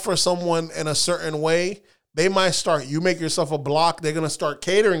you vote for someone in a certain way, they might start. You make yourself a block, they're gonna start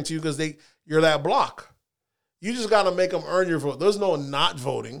catering to you because you're that block. You just gotta make them earn your vote. There's no not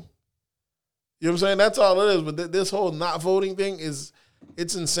voting. You know what I'm saying? That's all it is. But this whole not voting thing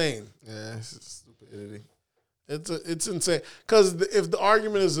it's insane. Yeah, it's stupidity. It's insane. Because if the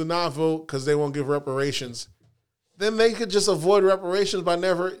argument is to not vote because they won't give reparations, then they could just avoid reparations by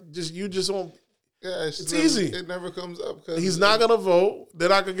you just won't. Yeah, it's easy. It never comes up. He's not going to vote. They're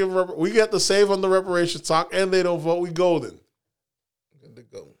not going to give we get to save on the reparations talk, and they don't vote. We golden. Good to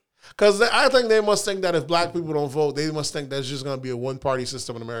go. Because I think they must think that if black people don't vote, they must think that's just going to be a one-party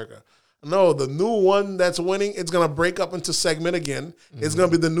system in America. No, the new one that's winning, it's going to break up into segment again. Mm-hmm. It's going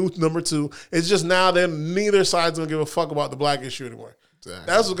to be the new number 2. It's just now that neither side's going to give a fuck about the black issue anymore. Exactly.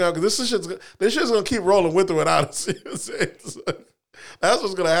 That's what's going to, because this shit's going to keep rolling with or without us. That's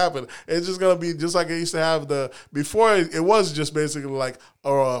what's going to happen. It's just going to be just like it used to have before it was just basically like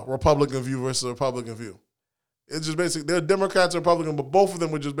a Republican view versus a Republican view. It's just basically, they're Democrats and Republicans, but both of them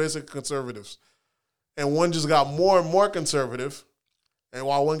were just basically conservatives. And one just got more and more conservative. And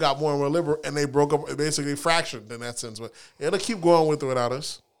while one got more and more liberal, and they broke up, basically fractured in that sense. But it'll keep going with or without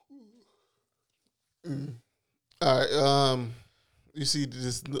us. All right. You see,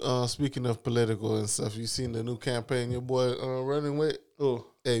 just speaking of political and stuff, you seen the new campaign your boy running with? Oh,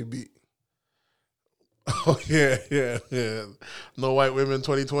 AB. Oh, yeah. No white women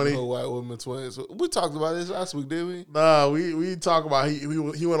 2020. No white women 2020. We talked about this last week, didn't we? Nah, we talked about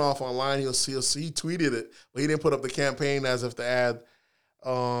he went off online. He tweeted it, but he didn't put up the campaign as if to add.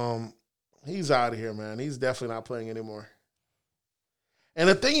 He's out of here, man. He's definitely not playing anymore. And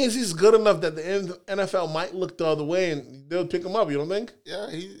the thing is, he's good enough that the NFL might look the other way and they'll pick him up. You don't think?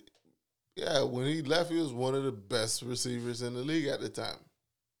 Yeah, when he left, he was one of the best receivers in the league at the time.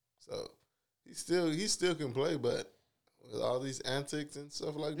 So he still can play, but with all these antics and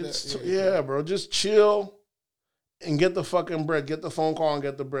stuff like that. Bro, just chill and get the fucking bread. Get the phone call and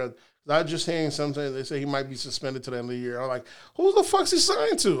get the bread. I just hearing something, they say he might be suspended to the end of the year. I'm like, who the fuck's he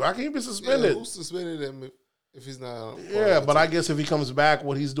signed to? How can he be suspended? Yeah, who suspended him if he's not? Yeah, but I guess if he comes back,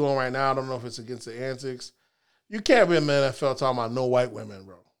 what he's doing right now, I don't know if it's against the antics. You can't be in the NFL talking about no white women,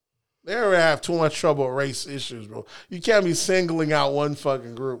 bro. They already have too much trouble with race issues, bro. You can't be singling out one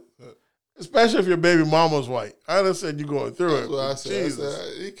fucking group. Especially if your baby mama's white. I understand you going through it. I said,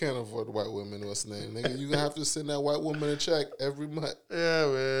 you can't afford white women. What's the name? Nigga, you're going to have to send that white woman a check every month. Yeah,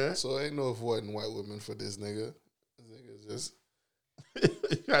 man. So ain't no avoiding white women for this nigga. This nigga's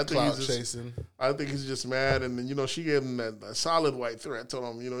just clout chasing. I think he's just mad. And then, she gave him that solid white threat.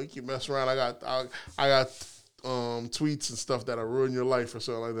 Told him, you keep messing around. I got tweets and stuff that'll ruin your life or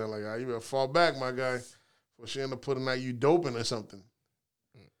something like that. Like, you better fall back, my guy. Or she end up putting out you doping or something.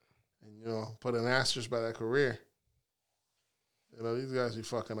 Put an asterisk by that career. These guys be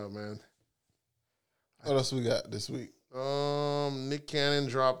fucking up, man. What else we got this week? Nick Cannon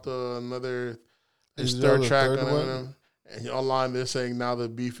dropped his third track on Eminem. And online they're saying now the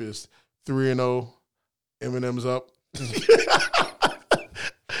beef is 3-0. Eminem's up.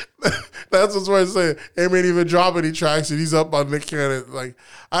 That's what's worth saying. Ain't even drop any tracks, and he's up on Nick Cannon. Like,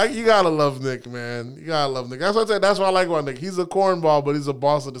 you gotta love Nick, man. You gotta love Nick. That's what I said. That's what I like about Nick. He's a cornball, but he's a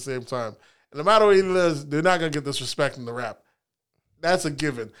boss at the same time. And no matter what he does, they're not gonna get disrespect in the rap. That's a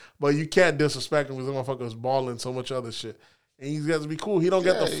given. But you can't disrespect him because the motherfucker's balling so much other shit. And he's got to be cool. He don't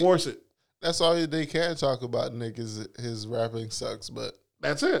get to force it. That's all they can talk about, Nick, is his rapping sucks, but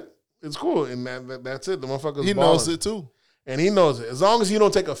that's it. It's cool. And that's it. The motherfucker's he balling. knows it too. And he knows it. As long as you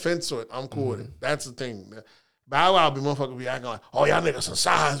don't take offense to it, I'm cool with it. That's the thing. Bow Wow be motherfucker be acting like, oh, y'all niggas some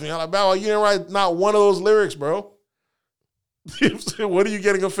size. I'm like, Bow Wow, you didn't write not one of those lyrics, bro. What are you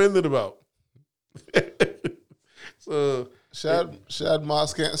getting offended about? So Shad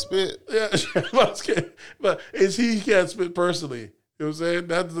Moss can't spit. Yeah, Shad Moss can't. But he can't spit personally. You know what I'm saying?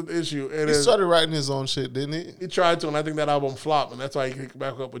 That's the issue. And he started writing his own shit, didn't he? He tried to, and I think that album flopped, and that's why he kicked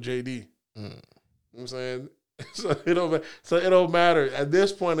back up with JD. You know what I'm saying? So it don't matter. At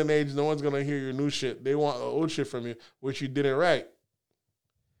this point in age, no one's going to hear your new shit. They want old shit from you, which you didn't write.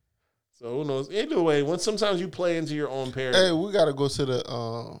 So who knows? Either way, sometimes you play into your own parody. Hey, we got to go to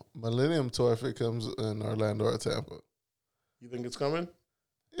the Millennium Tour if it comes in Orlando or Tampa. You think it's coming?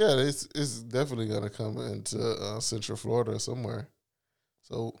 Yeah, it's definitely going to come into Central Florida or somewhere.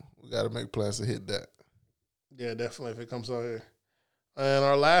 So we got to make plans to hit that. Yeah, definitely if it comes out here. And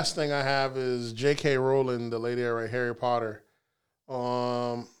our last thing I have is J.K. Rowling, the lady that wrote Harry Potter.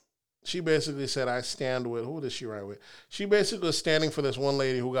 She basically said, I stand with, who did she write with? She basically was standing for this one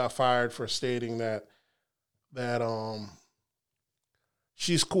lady who got fired for stating that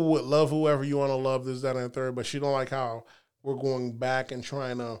she's cool with love whoever you want to love, this, that, and the third, but she don't like how we're going back and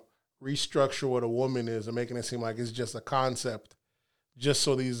trying to restructure what a woman is and making it seem like it's just a concept just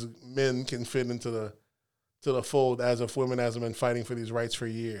so these men can fit into the fold as if women hasn't been fighting for these rights for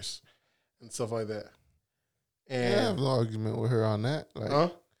years and stuff like that. And I have no argument with her on that.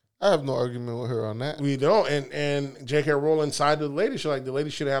 I have no argument with her on that. We don't. And J.K. Rowling sided with the lady. She's like, the lady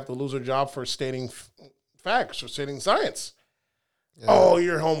shouldn't have to lose her job for stating facts or stating science. Yeah. Oh,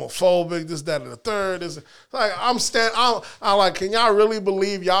 you're homophobic, this, that, and the third. This, like, I'm like, can y'all really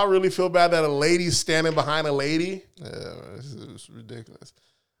believe, y'all really feel bad that a lady's standing behind a lady? Yeah, it's ridiculous.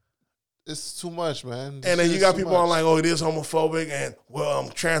 It's too much, man. And then you got people on like, oh, it is homophobic, and, well,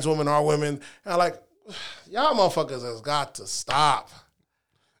 trans women are women. And I'm like, y'all motherfuckers has got to stop.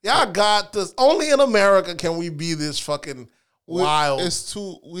 Y'all got this. Only in America can we be this fucking wild.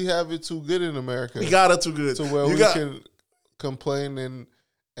 We have it too good in America. We got it too good. To where can complain and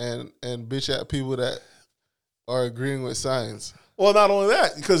bitch at people that are agreeing with science. Well, not only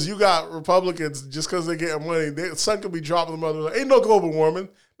that, because you got Republicans, just because they're getting money, their son could be dropping them other. Ain't no global warming.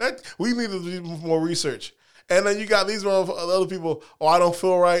 We need to do more research. And then you got these other people, oh, I don't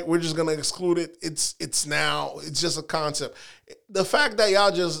feel right. We're just going to exclude it. It's just a concept. The fact that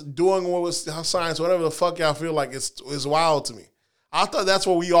y'all just doing what was science, whatever the fuck y'all feel like, is wild to me. I thought that's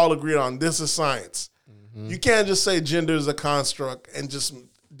what we all agreed on. This is science. Mm-hmm. You can't just say gender is a construct and just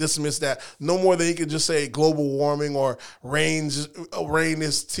dismiss that. No more than you can just say global warming or rain is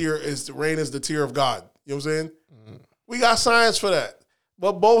the tear of God. You know what I'm saying? Mm-hmm. We got science for that.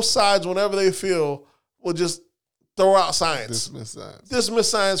 But both sides, whenever they feel, will just throw out science. Dismiss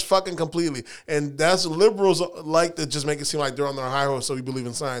science fucking completely. And that's liberals like to just make it seem like they're on their high horse, so we believe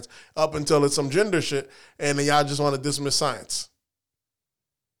in science, up until it's some gender shit, and then y'all just want to dismiss science.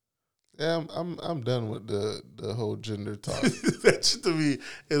 Yeah, I'm done with the whole gender talk. That shit to me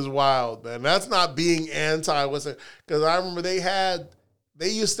is wild, man. That's not being anti-Western. Because I remember they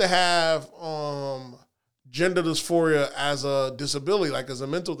used to have gender dysphoria as a disability, like as a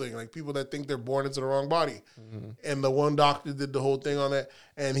mental thing, like people that think they're born into the wrong body. Mm-hmm. And the one doctor did the whole thing on that,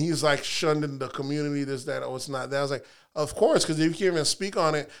 and he's like shunned in the community, this, that, oh, it's not that. I was like, of course, because if you can't even speak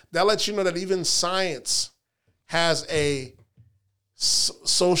on it, that lets you know that even science has a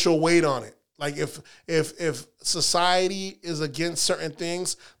social weight on it. Like if society is against certain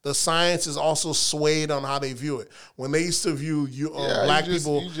things, the science is also swayed on how they view it. When they used to view black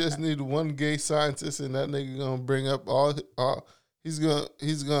people, you just need one gay scientist, and that nigga gonna bring up all. He's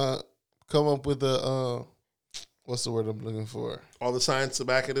gonna come up with a what's the word I'm looking for? All the science to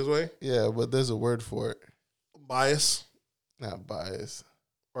back it his way. Yeah, but there's a word for it. Bias, not bias,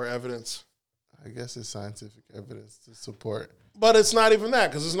 or evidence. I guess it's scientific evidence to support. But it's not even that,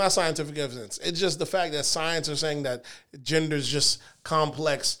 because it's not scientific evidence. It's just the fact that science is saying that gender is just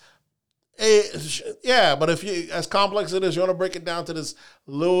complex. Yeah, but if you, as complex as it is, you want to break it down to this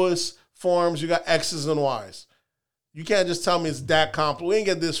lowest forms, you got X's and Y's. You can't just tell me it's that complex. We ain't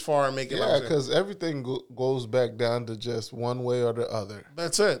get this far and make it. Yeah, because everything goes back down to just one way or the other.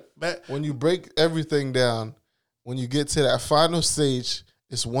 That's it. When you break everything down, when you get to that final stage,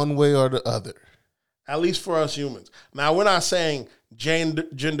 It's one way or the other. At least for us humans. Now, we're not saying gender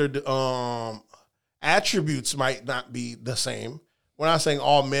attributes might not be the same. We're not saying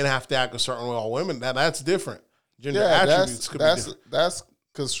all men have to act a certain way, all women. That's different. Gender attributes could be different. That's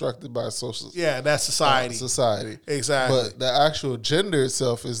constructed by social. Yeah, that's society. Society. Exactly. But the actual gender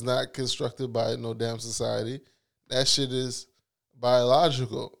itself is not constructed by no damn society. That shit is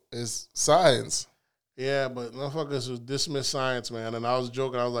biological. It's science. Yeah, but motherfuckers would dismiss science, man. And I was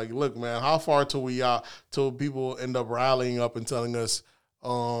joking. I was like, look, man, how far till people end up rallying up and telling us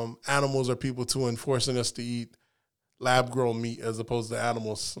animals are people too and forcing us to eat lab-grown meat as opposed to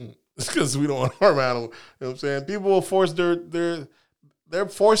animals? It's because we don't want to harm animals. You know what I'm saying? People will force they're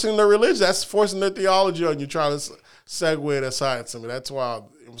forcing their religion. That's forcing their theology on you, trying to segue to science. I mean, that's wild.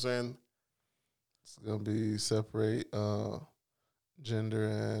 You know what I'm saying? It's going to be separate gender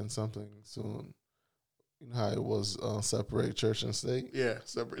and something soon. You know how it was separate church and state? Yeah,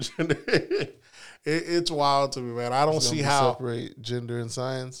 separate gender. It's wild to me, man. I don't see how. Separate gender and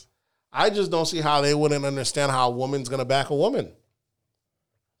science? I just don't see how they wouldn't understand how a woman's going to back a woman.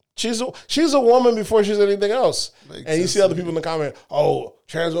 She's a woman before she's anything else. And you see other people in the comment, oh,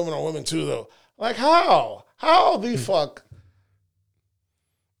 trans women are women too, though. Like, how? How the fuck?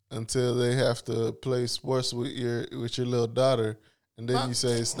 Until they have to play sports with your little daughter. And then you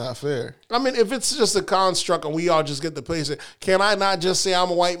say it's not fair. I mean, if it's just a construct and we all just get to place it, can I not just say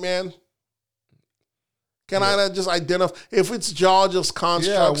I'm a white man? Can I not just identify? If it's y'all just constructs.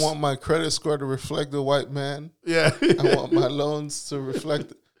 Yeah, I want my credit score to reflect the white man. Yeah. I want my loans to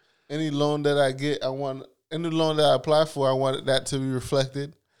reflect any loan that I get. I want any loan that I apply for, I want that to be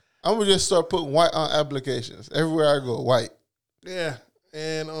reflected. I'm going to just start putting white on applications. Everywhere I go, white. Yeah.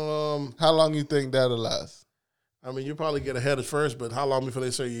 And how long you think that'll last? I mean, you probably get ahead at first, but how long before they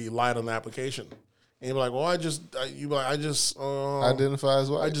say you lied on the application? And you're like, well, I just identify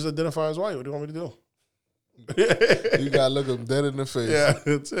as white. I just identify as white. What do you want me to do? You got to look them dead in the face. Yeah,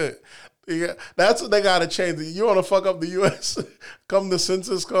 that's it. Yeah, that's what they got to change. You want to fuck up the U.S., come the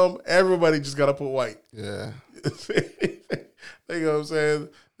census come, everybody just got to put white. Yeah. You know what I'm saying?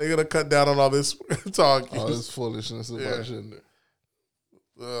 They're going to cut down on all this talk. All this foolishness about gender.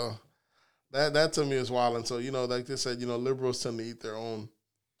 That to me is wild. And so, like they said, liberals tend to eat their own.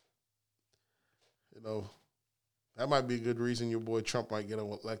 That might be a good reason your boy Trump might get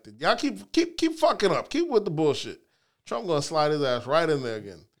elected. Y'all keep fucking up. Keep with the bullshit. Trump gonna slide his ass right in there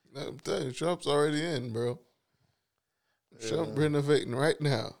again. I'm telling you, Trump's already in, bro. Trump renovating right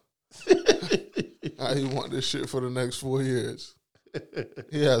now. How he want this shit for the next 4 years.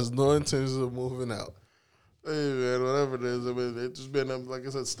 He has no intentions of moving out. Hey, man, whatever it is. I mean, it's just been, like I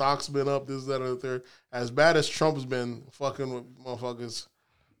said, stock's been up, this, that, and the third. As bad as Trump's been fucking with motherfuckers,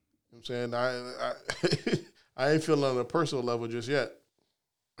 you know what I'm saying? I ain't feeling on a personal level just yet.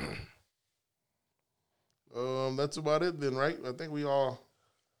 That's about it then, right? I think we all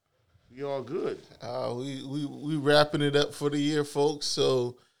good. We wrapping it up for the year, folks.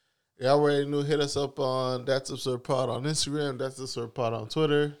 So y'all already knew, hit us up on That's Absurd Pod on Instagram, That's Absurd Pod on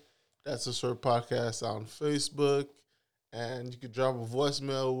Twitter, That's Absurd Podcast on Facebook, and you can drop a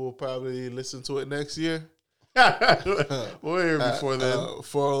voicemail. We'll probably listen to it next year. We'll hear before then.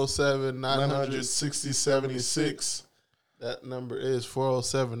 407-960-7076. That number is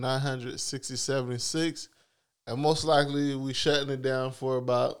 407-960-7076. And most likely we shutting it down for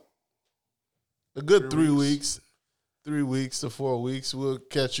about a good 3 weeks. 3 weeks to 4 weeks. We'll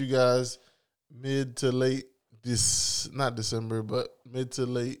catch you guys mid to late not December, but mid to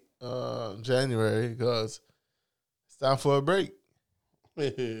late January, because it's time for a break.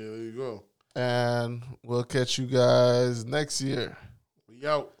 There you go. And we'll catch you guys next year. We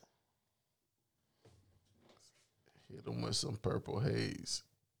out. Hit them with some Purple Haze.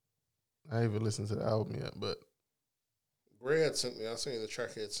 I ain't even listened to the album yet, but Gray had sent me. I seen the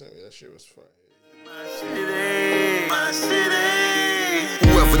track he had sent me. That shit was fire. My city, my city.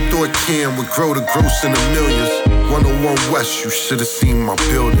 Whoever thought Cam would grow to gross in the millions? 101 West, you should have seen my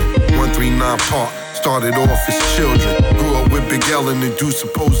building. 139 Park, started off as children. Grew up with Big L and the dude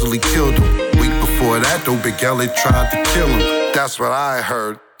supposedly killed him. Week before that, though, Big L had tried to kill him. That's what I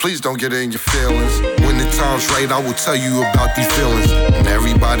heard. Please don't get in your feelings. When the time's right, I will tell you about these feelings. And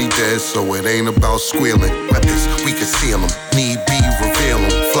everybody dead, so it ain't about squealing. Weapons, we conceal them. Need be, reveal them.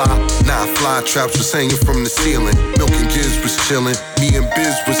 Fly, fly traps was hanging from the ceiling. Milk and Giz was chilling. Me and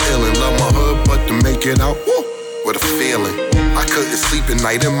Biz was illin'. Love my hood, but to make it out, woo, what a feeling. I couldn't sleep at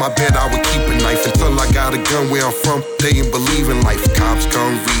night. In my bed, I would keep a knife until I got a gun. Where I'm from, they ain't believe in life. Cops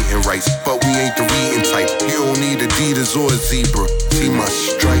come reading rights, but we ain't the reading type. You don't need Adidas or a zebra. See my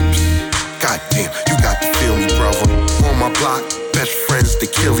stripes. Goddamn, you got to feel me, brother. On my block, best friends, they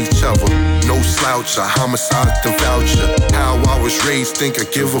kill each other. No slouch, a homicide the voucher. How I was raised, think I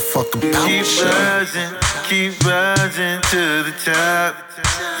give a fuck about you. Keep rising to the top.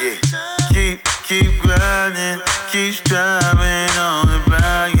 Yeah. Keep grinding, keep striving on the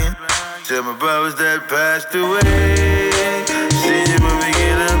bragging. Tell my brothers that passed away, see you when we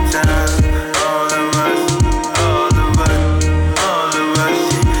get up time. All of us,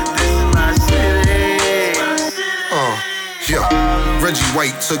 this is my city. Yeah. Reggie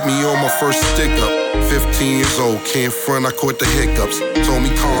White took me on my first stick up. 15 years old, can't front, I caught the hiccups. Told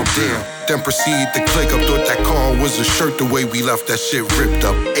me calm down, then proceed to click up. Thought that car was a shirt, the way we left that shit ripped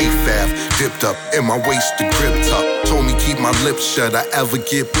up. AFAF, dipped up, and my waist the grip tuck. Told me keep my lips shut, I ever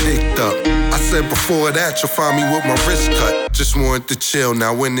get picked up. I said before that, you'll find me with my wrist cut. Just wanted to chill,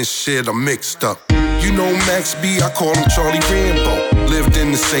 now in this shit I'm mixed up. You know Max B, I call him Charlie Rambo. Lived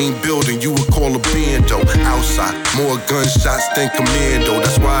in the same building, you would call a bando. Outside, more gunshots than commando.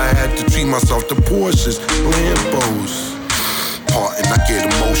 That's why I had to treat myself to Porsches, Lambos. Parting, I get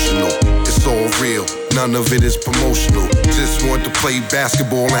emotional. It's all real, none of it is promotional. Just want to play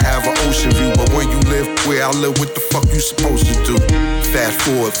basketball and have an ocean view. But when you live where I live, what the fuck you supposed to do? Fast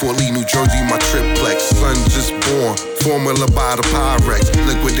forward, Fort Lee, New Jersey, my triplex. Son just born, formula by the Pyrex.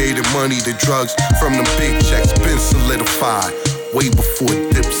 Liquidated money, the drugs from them big checks. Been solidified, way before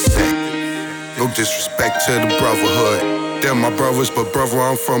Dipset. No disrespect to the brotherhood. They're my brothers, but brother,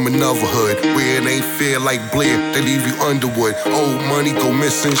 I'm from another hood. Where it ain't fair like Blair, they leave you Underwood. Old money go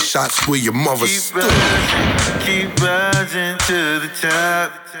missing, shots where your mother stood. Keep rising to the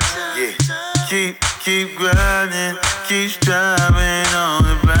top. Yeah. Keep grinding, keep striving on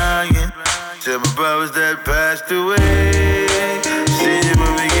the bragging. Tell my brothers that passed away, see you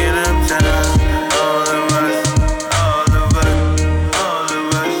when we get up time. All of us,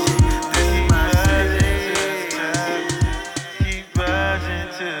 this is my city. Keep rising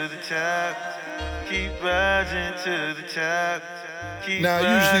to the top. Keep rising to the top. Now I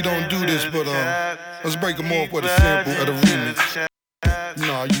usually don't do this, but let's break them off with a sample of the remix.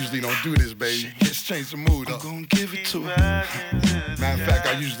 No, I usually don't do this, baby. Just change the mood up. I'm gonna give it to her. Matter of fact,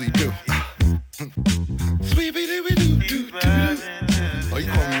 I usually do. Oh, you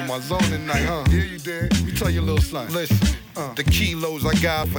call me in my zone tonight, huh? Yeah, you did. Let me tell you a little something. Listen, the kilos I got for